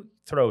if you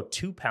throw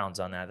 2 pounds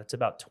on that, that's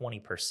about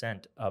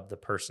 20% of the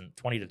person,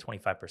 20 to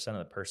 25% of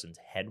the person's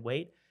head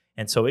weight.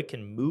 And so it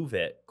can move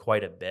it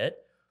quite a bit.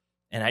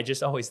 And I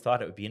just always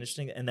thought it would be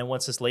interesting. And then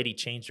once this lady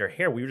changed her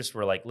hair, we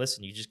were like,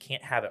 listen, you just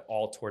can't have it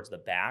all towards the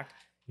back.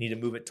 You need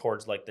to move it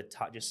towards like the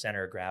top, just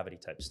center of gravity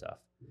type stuff.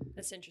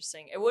 That's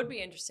interesting. It would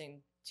be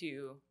interesting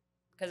to,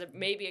 because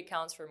maybe it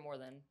counts for more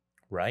than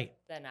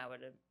I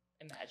would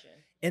imagine.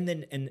 And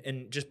then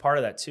and just part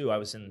of that too, I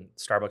was in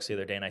Starbucks the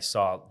other day and I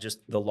saw just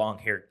the long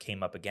hair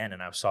came up again,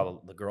 and I saw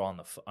the girl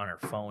on her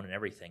phone and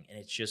everything, and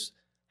it's just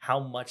how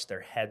much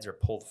their heads are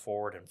pulled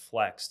forward and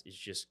flexed is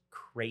just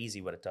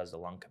crazy what it does to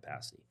lung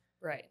capacity.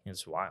 Right.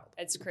 It's wild.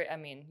 It's crazy. I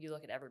mean, you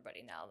look at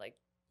everybody now, like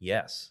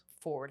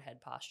forward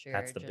head posture.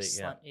 That's the just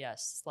big,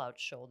 slouched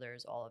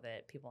shoulders, all of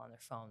it. People on their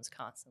phones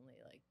constantly.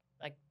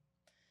 Like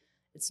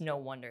it's no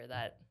wonder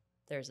that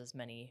there's as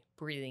many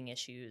breathing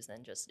issues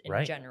and just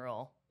in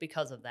general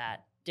because of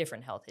that,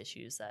 different health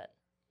issues that.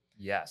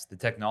 Yes, the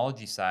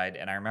technology side.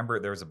 And I remember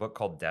there was a book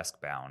called Desk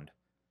Bound.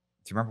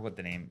 Do you remember what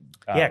the name?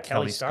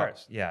 Kelly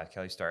Starrett. Yeah,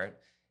 Kelly Starrett.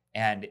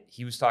 And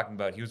he was talking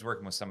about, he was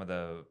working with some of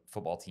the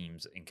football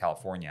teams in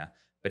California,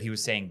 but he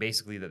was saying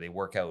basically that they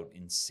work out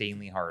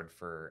insanely hard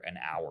for an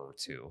hour or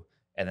two,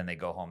 and then they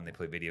go home and they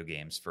play video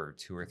games for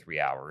 2 or 3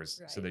 hours.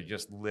 Right. So they're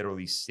just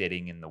literally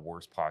sitting in the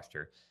worst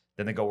posture.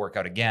 Then they go work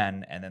out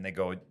again, and then they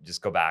go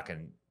back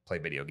and play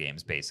video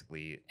games,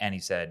 basically. And he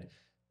said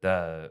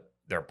their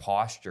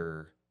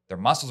posture, their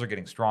muscles are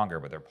getting stronger,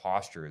 but their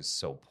posture is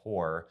so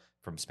poor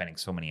from spending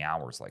so many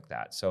hours like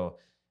that. So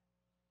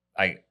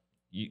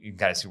you can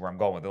kind of see where I'm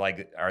going with it.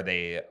 Like, are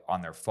they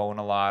on their phone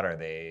a lot? Are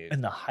they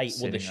and the height?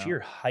 Well, the sheer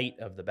height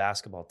of the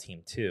basketball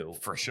team too.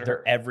 For sure,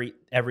 they're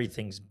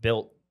everything's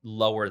built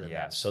lower than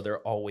them, so they're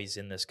always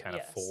in this kind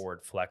of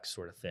forward flex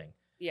sort of thing.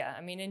 Yeah,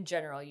 I mean, in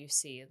general, you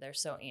see they're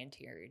so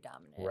anterior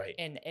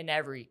dominant in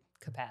every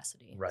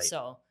capacity. Right.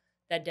 So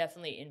that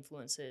definitely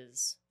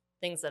influences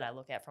things that I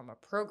look at from a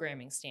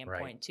programming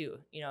standpoint too.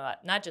 You know,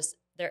 not just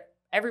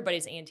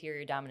everybody's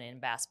anterior dominant in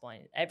basketball.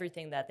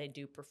 Everything that they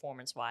do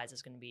performance-wise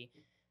is going to be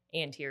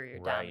anterior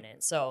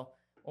dominant. So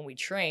when we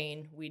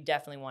train, we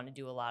definitely want to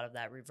do a lot of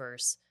that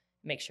reverse,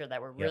 make sure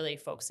that we're really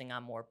focusing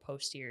on more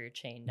posterior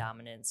chain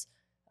dominance.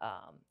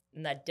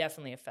 And that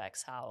definitely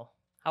affects how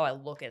I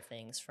look at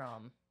things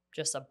from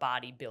just a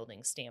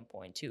bodybuilding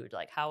standpoint too.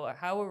 Like how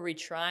are we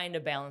trying to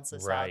balance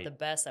this out the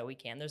best that we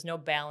can? There's no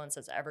balance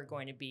that's ever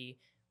going to be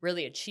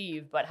really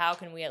achieved, but how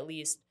can we at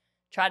least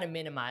try to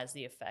minimize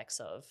the effects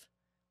of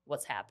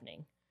what's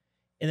happening?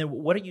 And then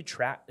what do you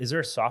track? Is there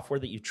a software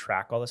that you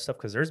track all this stuff?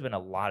 Because there's been a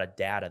lot of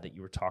data that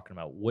you were talking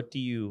about.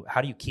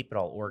 How do you keep it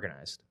all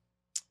organized?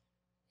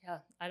 Yeah,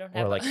 I don't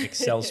have. Or like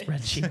Excel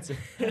spreadsheets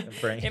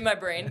in my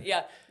brain.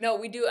 Yeah. No,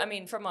 we do. I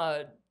mean, from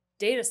a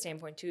data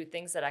standpoint too,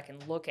 things that I can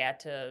look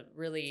at to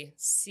really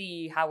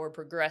see how we're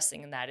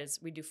progressing, and that is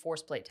we do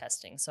force plate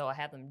testing. So I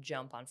have them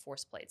jump on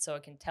force plates. So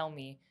it can tell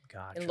me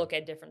and look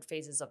at different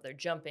phases of their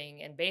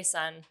jumping. And based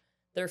on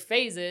their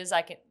phases,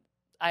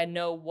 I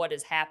know what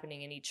is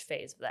happening in each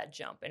phase of that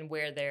jump and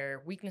where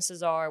their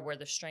weaknesses are, where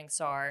their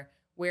strengths are,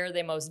 where are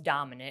they most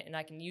dominant, and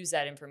I can use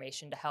that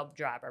information to help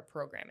drive our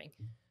programming.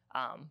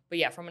 But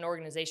yeah, from an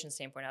organization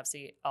standpoint,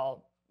 obviously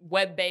all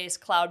web-based,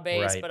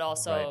 cloud-based, but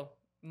also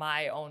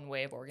my own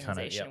way of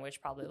organization,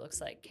 which probably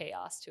looks like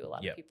chaos to a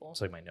lot of people.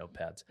 It's like my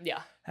notepads.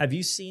 Yeah. Have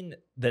you seen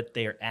that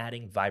they're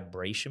adding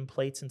vibration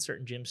plates in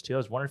certain gyms too? I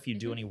was wondering if you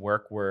do any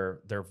work where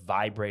they're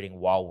vibrating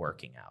while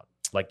working out,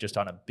 like just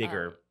on a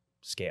bigger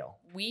scale.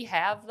 We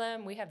have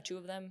them. We have 2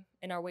 of them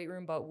in our weight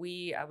room, but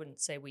I wouldn't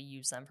say we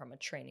use them from a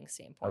training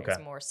standpoint. It's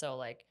more so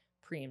like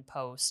pre and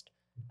post.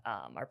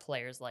 Our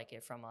players like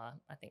it from a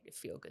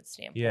feel good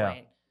standpoint. Yeah.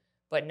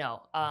 But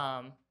no.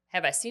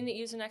 Have I seen it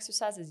used in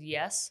exercises?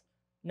 Yes.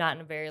 Not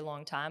in a very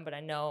long time, but I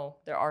know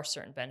there are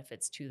certain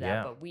benefits to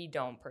that, but we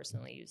don't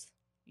personally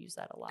use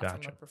that a lot from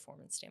a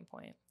performance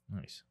standpoint.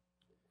 Nice.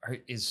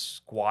 Is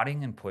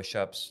squatting and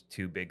push-ups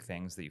 2 big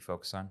things that you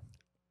focus on?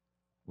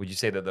 Would you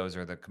say that those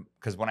are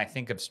because when I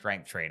think of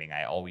strength training,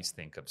 I always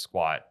think of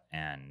squat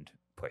and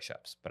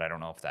push-ups, but I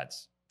don't know if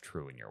that's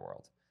true in your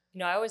world. You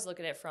know, I always look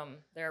at it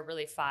there are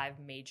really 5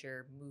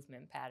 major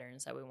movement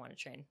patterns that we want to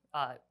train.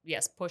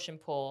 Yes, push and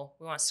pull.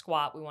 We want to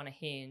squat, we want to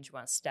hinge, we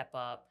want to step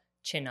up,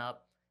 chin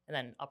up, and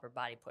then upper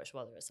body push,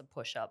 whether it's a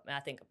push-up. And I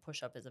think a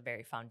push-up is a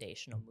very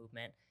foundational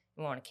movement.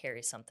 We want to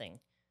carry something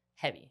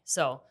heavy.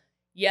 So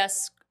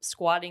yes,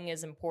 squatting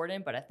is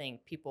important, but I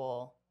think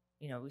people,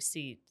 we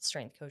see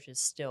strength coaches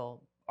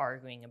still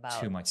arguing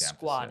about too much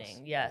squatting.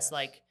 Emphasis. Yes,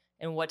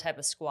 and what type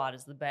of squat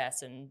is the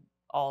best and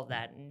all of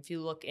that. And if you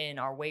look in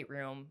our weight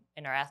room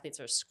and our athletes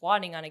are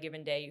squatting on a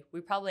given day,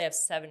 we probably have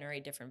 7 or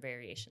 8 different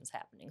variations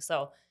happening.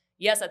 So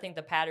yes, I think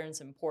the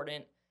pattern's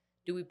important.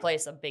 Do we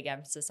place a big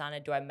emphasis on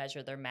it? Do I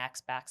measure their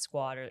max back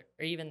squat or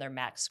even their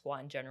max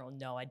squat in general?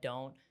 No, I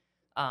don't.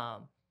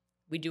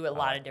 We do a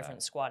lot of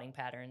different squatting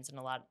patterns, and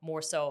a lot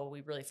more so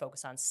we really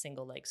focus on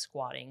single leg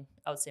squatting.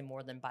 I would say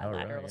more than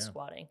bilateral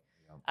squatting.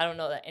 Yep. I don't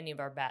know that any of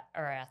our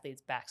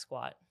athletes back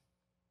squat.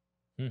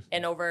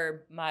 And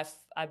over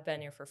I've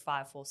been here for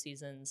 5 full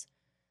seasons.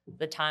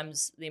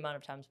 the amount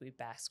of times we've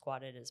back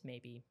squatted is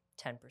maybe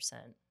 10%.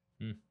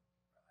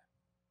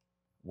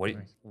 What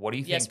do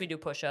you think? Yes, we do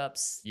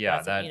push-ups.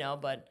 Yeah,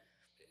 but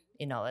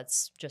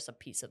that's just a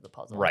piece of the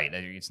puzzle. Right.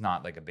 It's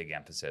not like a big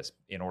emphasis.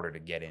 In order to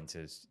get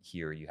into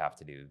here, you have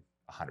to do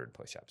 100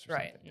 push-ups or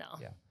right. something. No.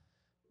 Yeah.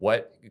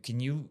 What can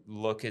you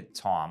look at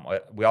Tom?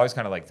 We always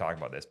kind of like talk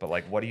about this, but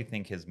like, what do you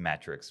think his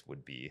metrics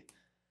would be?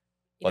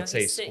 Let's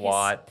say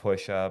squat,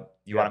 push-up.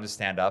 You want him to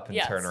stand up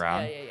and turn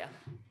around? Yeah.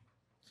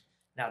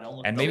 Now, don't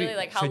look. And maybe really,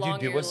 like, how long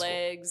are your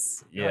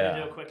legs?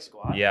 Yeah. Do a quick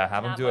squat. Yeah,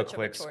 have him Not do a much of a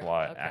quick torque.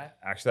 squat. Okay.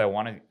 Actually,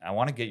 I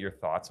want to get your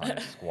thoughts on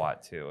his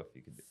squat too, if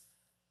you could.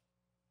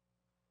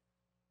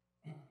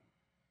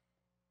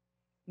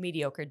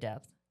 Mediocre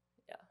depth.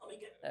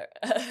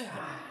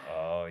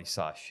 Oh, you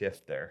saw a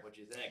shift there. What'd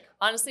you think?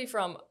 Honestly,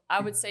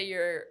 I would say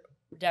you're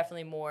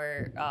definitely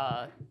more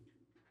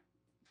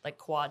like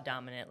quad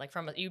dominant. Like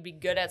you'd be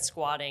good at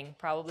squatting,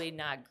 probably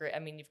not great. I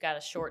mean, you've got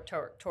a short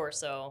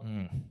torso,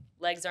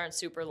 legs aren't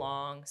super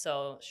long,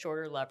 so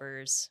shorter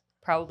levers.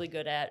 Probably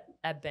good at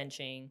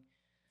benching.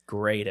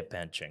 Great at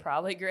benching.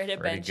 Probably great at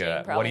Pretty benching.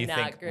 good. Probably What do you not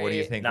think? great. What do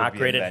you think? Not would be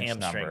great a at bench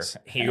hamstrings.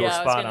 number? You were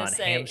spot on.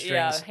 Say,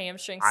 Hamstrings.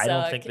 Hamstrings. I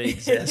don't suck. think they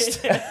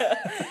exist.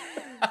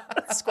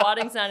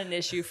 Squatting's not an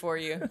issue for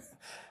you.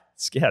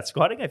 Yeah,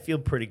 squatting. I feel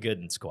pretty good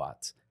in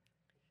squats,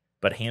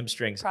 but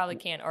hamstrings. Probably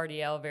can't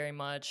RDL very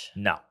much.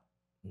 No,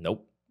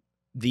 nope.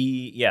 The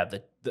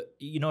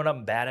you know what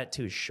I'm bad at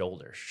too is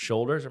shoulders.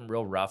 Shoulders are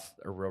real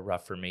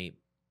rough for me.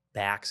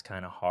 Back's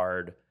kind of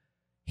hard.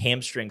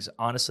 Hamstrings,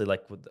 honestly,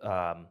 like with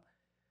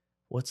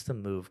what's the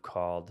move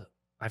called?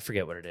 I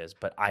forget what it is,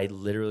 but I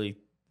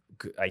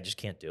just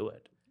can't do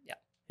it. Yeah,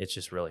 it's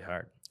just really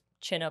hard.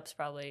 Chin ups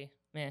probably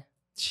meh.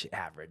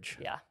 Average.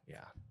 Yeah.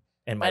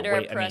 And my better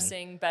weight, at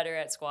pressing, better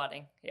at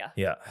squatting. Yeah.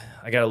 Yeah,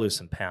 I got to lose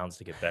some pounds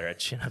to get better at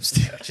chin ups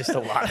too. Just a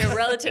lot. Your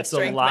relative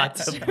strength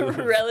matters.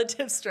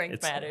 Relative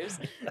strength matters.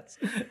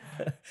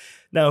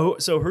 Now,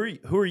 so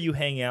who are you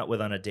hanging out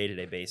with on a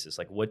day-to-day basis?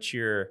 Like, what's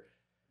your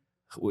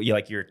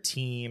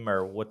team,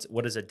 or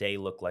what does a day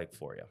look like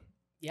for you?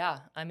 Yeah,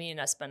 I mean,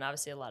 I spend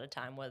obviously a lot of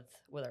time with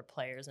our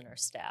players and our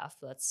staff.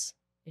 That's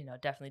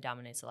definitely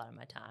dominates a lot of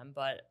my time.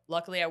 But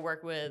luckily, I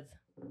work with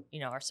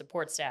our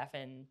support staff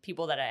and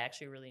people that I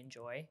actually really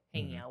enjoy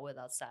hanging out with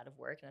outside of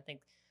work. And I think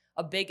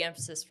a big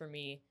emphasis for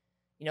me,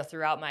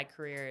 throughout my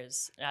career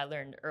is, and I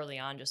learned early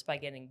on just by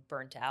getting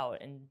burnt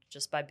out and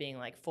just by being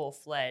like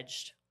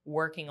full-fledged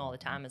working all the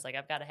time, is like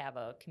I've got to have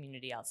a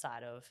community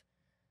outside of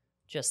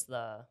just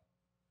the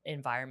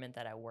environment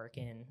that I work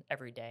in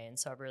every day. And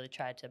so I've really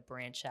tried to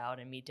branch out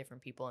and meet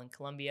different people in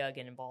Columbia,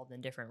 get involved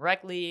in different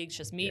rec leagues,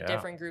 just meet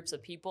different groups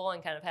of people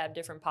and kind of have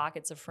different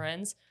pockets of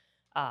friends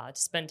to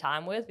spend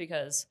time with,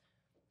 because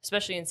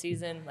especially in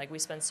season, like we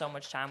spend so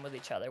much time with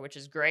each other, which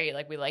is great.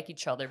 Like we like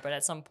each other, but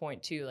at some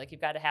point too, like you've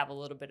got to have a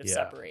little bit of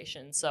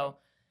separation. So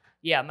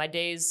yeah, my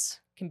days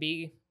can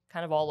be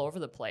kind of all over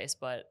the place,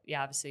 but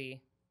yeah,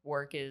 obviously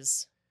work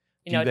is,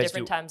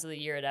 different times of the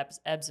year it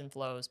ebbs and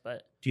flows.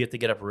 But do you have to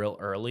get up real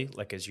early?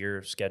 Like, is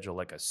your schedule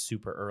like a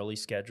super early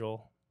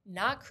schedule?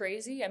 Not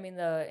crazy. I mean,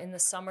 in the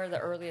summer, the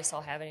earliest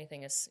I'll have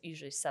anything is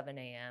usually 7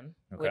 a.m.,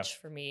 which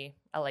for me,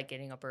 I like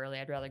getting up early.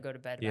 I'd rather go to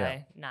bed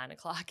by 9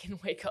 o'clock and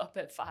wake up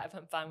at 5.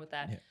 I'm fine with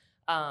that.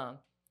 Yeah.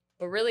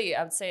 But really,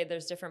 I would say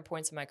there's different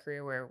points in my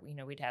career where,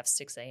 we'd have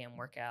 6 a.m.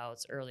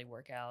 workouts, early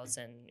workouts,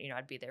 and,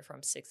 I'd be there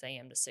from 6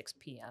 a.m. to 6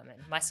 p.m. And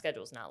my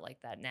schedule's not like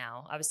that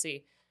now.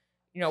 Obviously,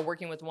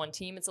 working with one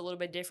team, it's a little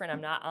bit different.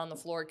 I'm not on the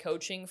floor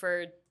coaching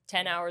for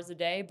 10 hours a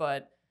day,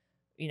 but,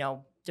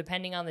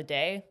 depending on the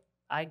day,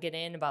 I get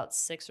in about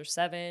 6 or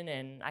 7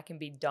 and I can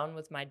be done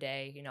with my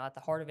day. At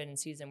the heart of it in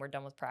season, we're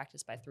done with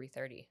practice by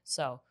 3:30.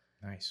 So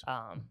nice.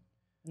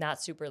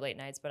 Not super late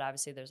nights, but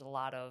obviously there's a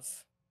lot of,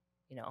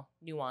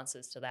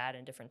 nuances to that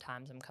and different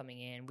times I'm coming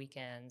in,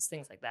 weekends,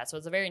 things like that. So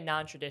it's a very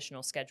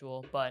non-traditional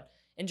schedule, but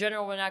in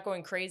general, we're not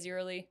going crazy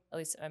early. At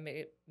least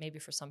maybe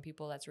for some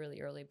people that's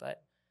really early,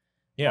 but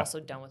I'm also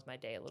done with my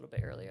day a little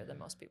bit earlier than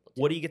most people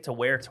do. What do you get to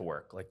wear to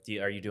work? Like,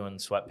 are you doing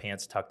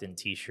sweatpants, tucked in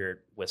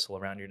t-shirt, whistle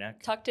around your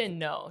neck? Tucked in,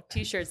 no.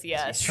 T-shirts,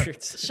 yes.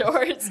 T-shirts.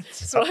 Shorts,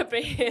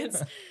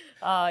 sweatpants.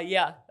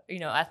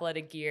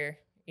 Athletic gear.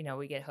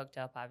 We get hooked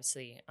up,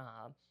 obviously.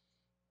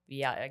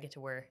 I get to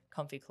wear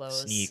comfy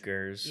clothes.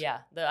 Sneakers. Yeah.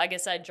 I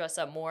guess I dress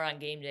up more on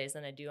game days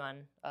than I do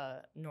on a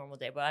normal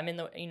day. But I'm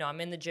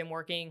in the gym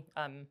working.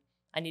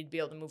 I need to be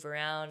able to move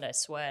around. I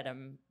sweat.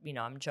 I'm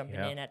jumping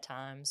in at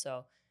times.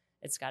 So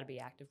it's got to be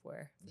active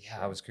wear. Yeah,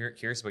 sure. I was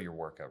curious about your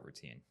workout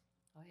routine.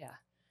 Oh, yeah.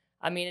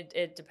 I mean,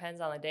 it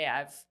depends on the day.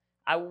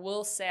 I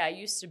will say I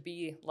used to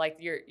be like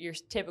your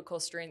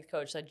typical strength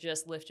coach that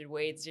just lifted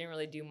weights, didn't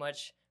really do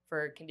much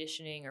for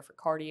conditioning or for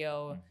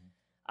cardio.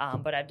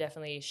 But I've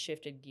definitely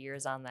shifted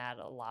gears on that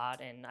a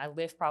lot. And I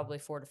lift probably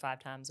 4 to 5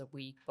 times a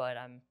week, but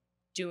I'm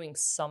doing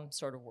some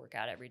sort of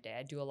workout every day.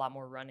 I do a lot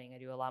more running. I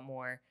do a lot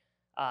more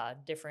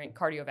different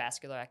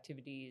cardiovascular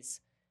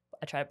activities.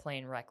 I try to play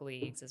in rec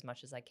leagues as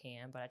much as I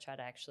can, but I try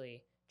to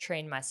actually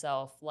train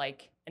myself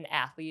like an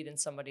athlete and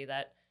somebody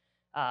that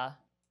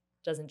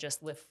doesn't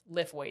just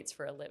lift weights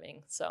for a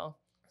living. So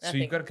So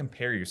you've got to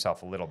compare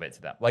yourself a little bit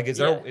to them. Like, is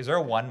there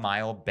a 1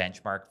 mile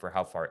benchmark for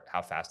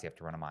how fast you have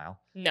to run a mile?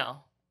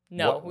 No.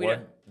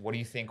 What do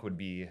you think would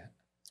be?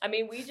 I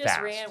mean, we just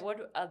ran.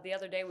 The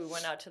other day we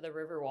went out to the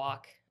river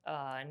walk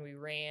and we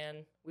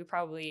ran.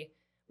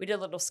 We did a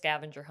little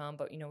scavenger hunt,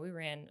 but we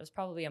ran. It was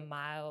probably a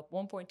mile,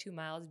 1.2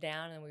 miles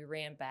down, and we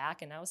ran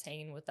back. And I was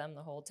hanging with them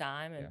the whole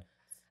time. And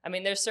I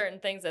mean, there's certain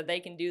things that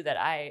they can do that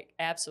I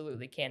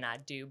absolutely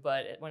cannot do.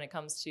 But when it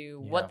comes to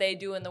what they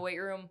do in the weight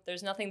room,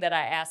 there's nothing that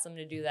I ask them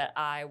to do that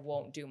I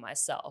won't do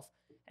myself.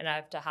 And I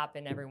have to hop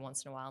in every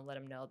once in a while and let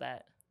them know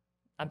that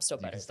I'm still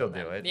better. You can still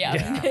do it.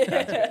 Yeah.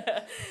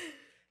 Gotcha.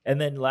 And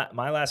then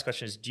my last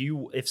question is,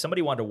 if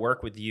somebody wanted to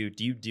work with you,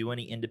 do you do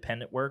any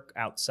independent work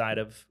outside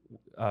of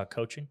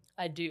coaching?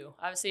 I do.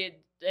 Obviously,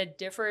 it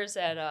differs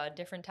at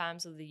different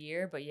times of the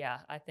year. But yeah,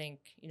 I think,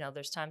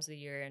 there's times of the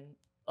year in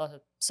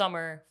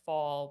summer,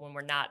 fall, when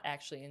we're not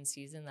actually in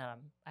season that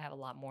I have a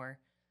lot more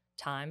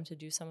time to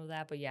do some of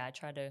that. But yeah, I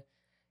try to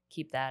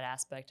keep that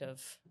aspect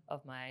of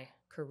my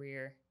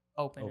career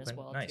open as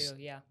well, too.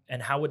 Yeah.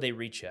 And how would they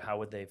reach you? How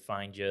would they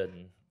find you?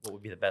 And what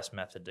would be the best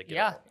method to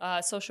get?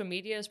 Social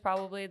media is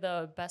probably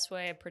the best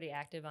way. I'm pretty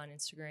active on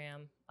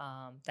Instagram.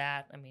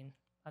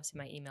 Obviously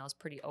my email is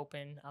pretty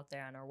open out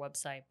there on our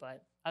website,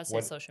 but I would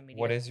say social media.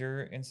 What is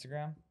your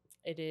Instagram?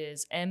 It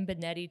is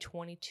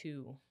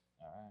mbinetti22. All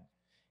right.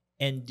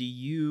 And do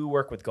you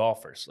work with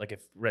golfers? Like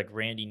if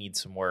Randy needs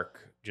some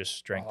work, just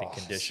strength and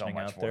conditioning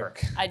out there?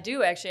 I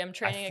do actually. I'm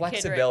training a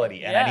kid.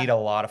 Flexibility, and I need a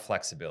lot of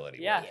flexibility.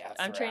 Yeah,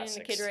 I'm training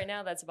a kid right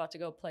now that's about to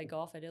go play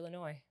golf at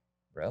Illinois.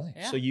 Really?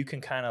 Yeah. So you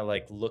can kind of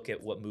like look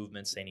at what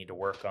movements they need to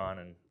work on,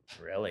 and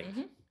really.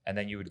 Mm-hmm. And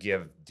then you would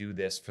do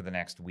this for the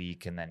next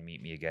week, and then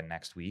meet me again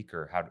next week,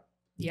 or how?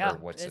 Yeah,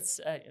 it's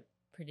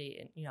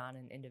pretty on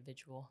an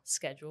individual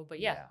schedule, but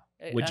yeah.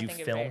 Would you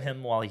film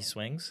him while he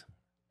swings?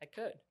 I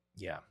could.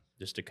 Yeah.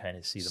 Just to kind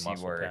of see the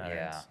muscle patterns.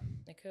 Yeah,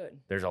 I could.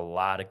 There's a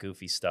lot of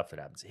goofy stuff that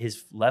happens.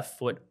 His left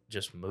foot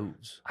just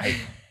moves.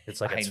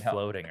 It's like it's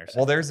floating or something.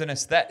 Well, there's an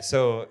aesthetic.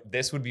 So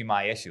this would be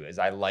my issue: is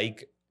I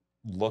like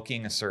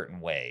looking a certain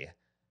way,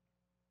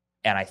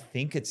 and I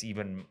think it's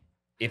even.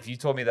 If you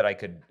told me that I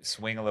could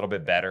swing a little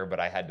bit better, but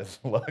I had to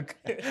look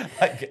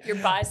like your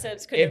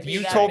biceps couldn't if be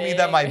you that told big. me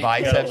that my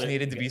biceps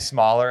needed to be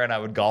smaller and I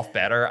would golf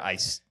better,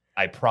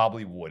 I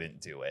probably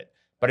wouldn't do it.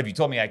 But if you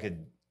told me I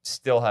could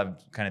still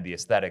have kind of the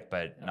aesthetic,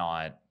 but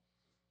not,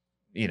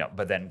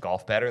 but then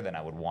golf better, then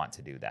I would want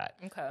to do that.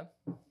 Okay.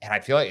 And I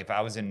feel like if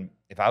I was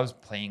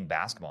playing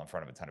basketball in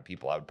front of a ton of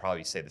people, I would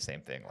probably say the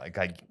same thing. Like,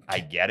 I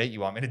get it, you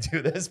want me to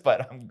do this,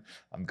 but I'm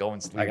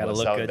going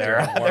sleeveless out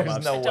there.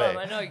 There's no way.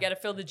 I know you got to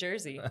fill the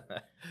jersey.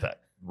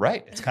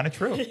 Right. It's kind of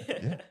true.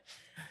 Yeah.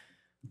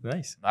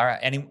 Nice. All right.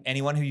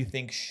 Anyone who you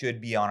think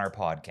should be on our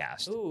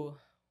podcast? Ooh.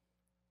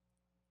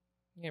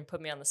 You're going to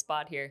put me on the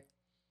spot here.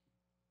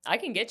 I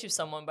can get you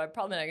someone, but I'm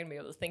probably not going to be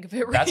able to think of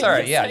it right. That's all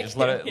right. Yeah. Just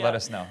let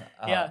us know.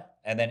 Yeah.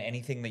 And then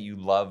anything that you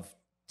love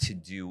to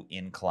do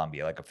in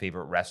Columbia, like a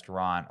favorite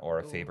restaurant or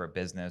a favorite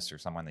business or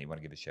someone that you want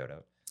to give a shout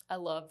out? I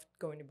love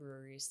going to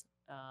breweries.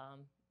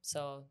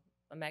 So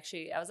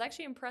I was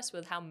actually impressed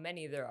with how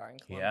many there are in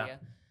Columbia.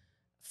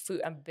 Yeah.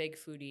 I'm a big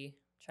foodie.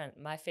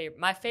 My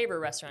favorite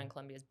restaurant in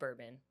Columbia is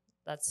Bourbon.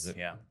 That's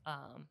yeah.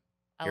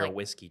 You're a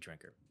whiskey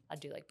drinker. I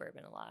do like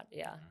bourbon a lot.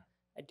 Yeah,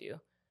 I do.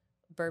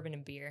 Bourbon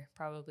and beer,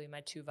 probably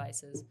my two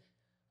vices.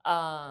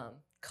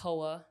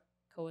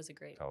 Koa's a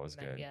great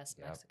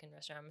Mexican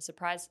restaurant. I'm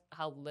surprised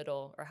how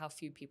little or how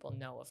few people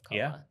know of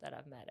Koa that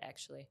I've met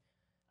actually.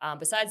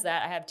 Besides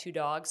that, I have 2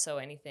 dogs, so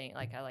anything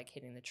like I like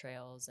hitting the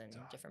trails and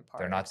different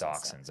parks. They're not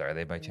dachshunds, are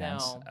they by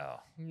chance?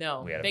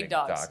 No, we had big a big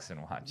dogs.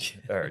 dachshund watch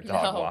or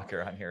dog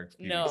walker on here a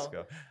few weeks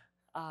ago.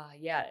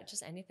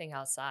 Just anything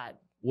outside.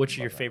 What's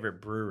your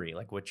favorite brewery?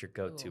 Like, what's your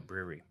go-to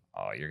brewery?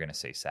 Oh, you're gonna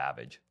say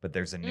Savage, but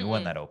there's a new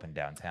one that opened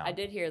downtown. I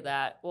did hear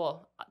that.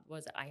 Well,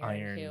 was it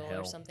Iron Hill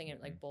or something in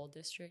like Bowl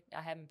District?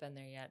 I haven't been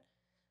there yet.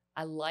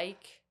 I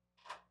like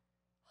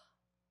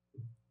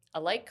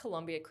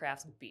Columbia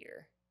Craft's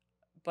beer,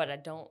 but I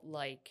don't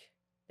like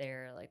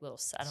their like little.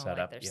 I don't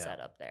like their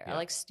setup there. Yeah. I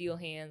like Steel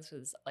Hands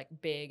because it's like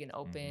big and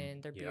open.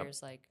 Their beer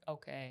is like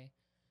okay.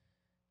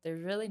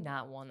 There's really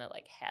not one that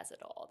like has it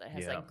all. That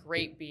has like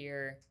great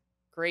beer,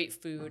 great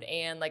food,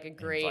 and like a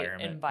great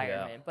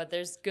environment. Yeah. But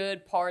there's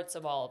good parts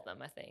of all of them,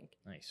 I think.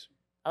 Nice.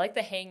 I like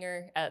the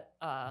hangar at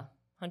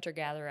Hunter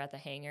Gatherer at the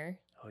hangar.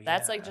 Oh, yeah.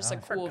 That's like just a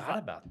cool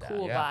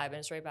vibe, and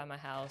it's right by my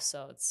house,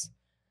 so it's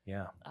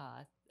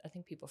I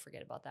think people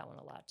forget about that one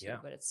a lot too,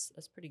 but it's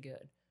pretty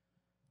good.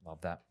 Love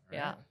that.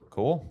 Yeah. Right.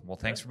 Cool. Well,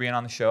 thanks for being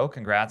on the show.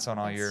 Congrats on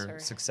all your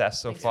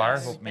success so far.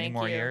 Hope many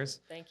more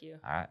years. Thank you.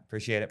 All right.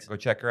 Appreciate it. Go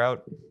check her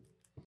out.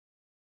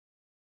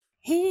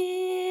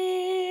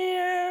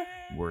 Here.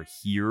 We're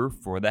here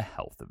for the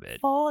health of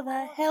it. For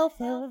the health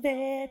of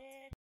it.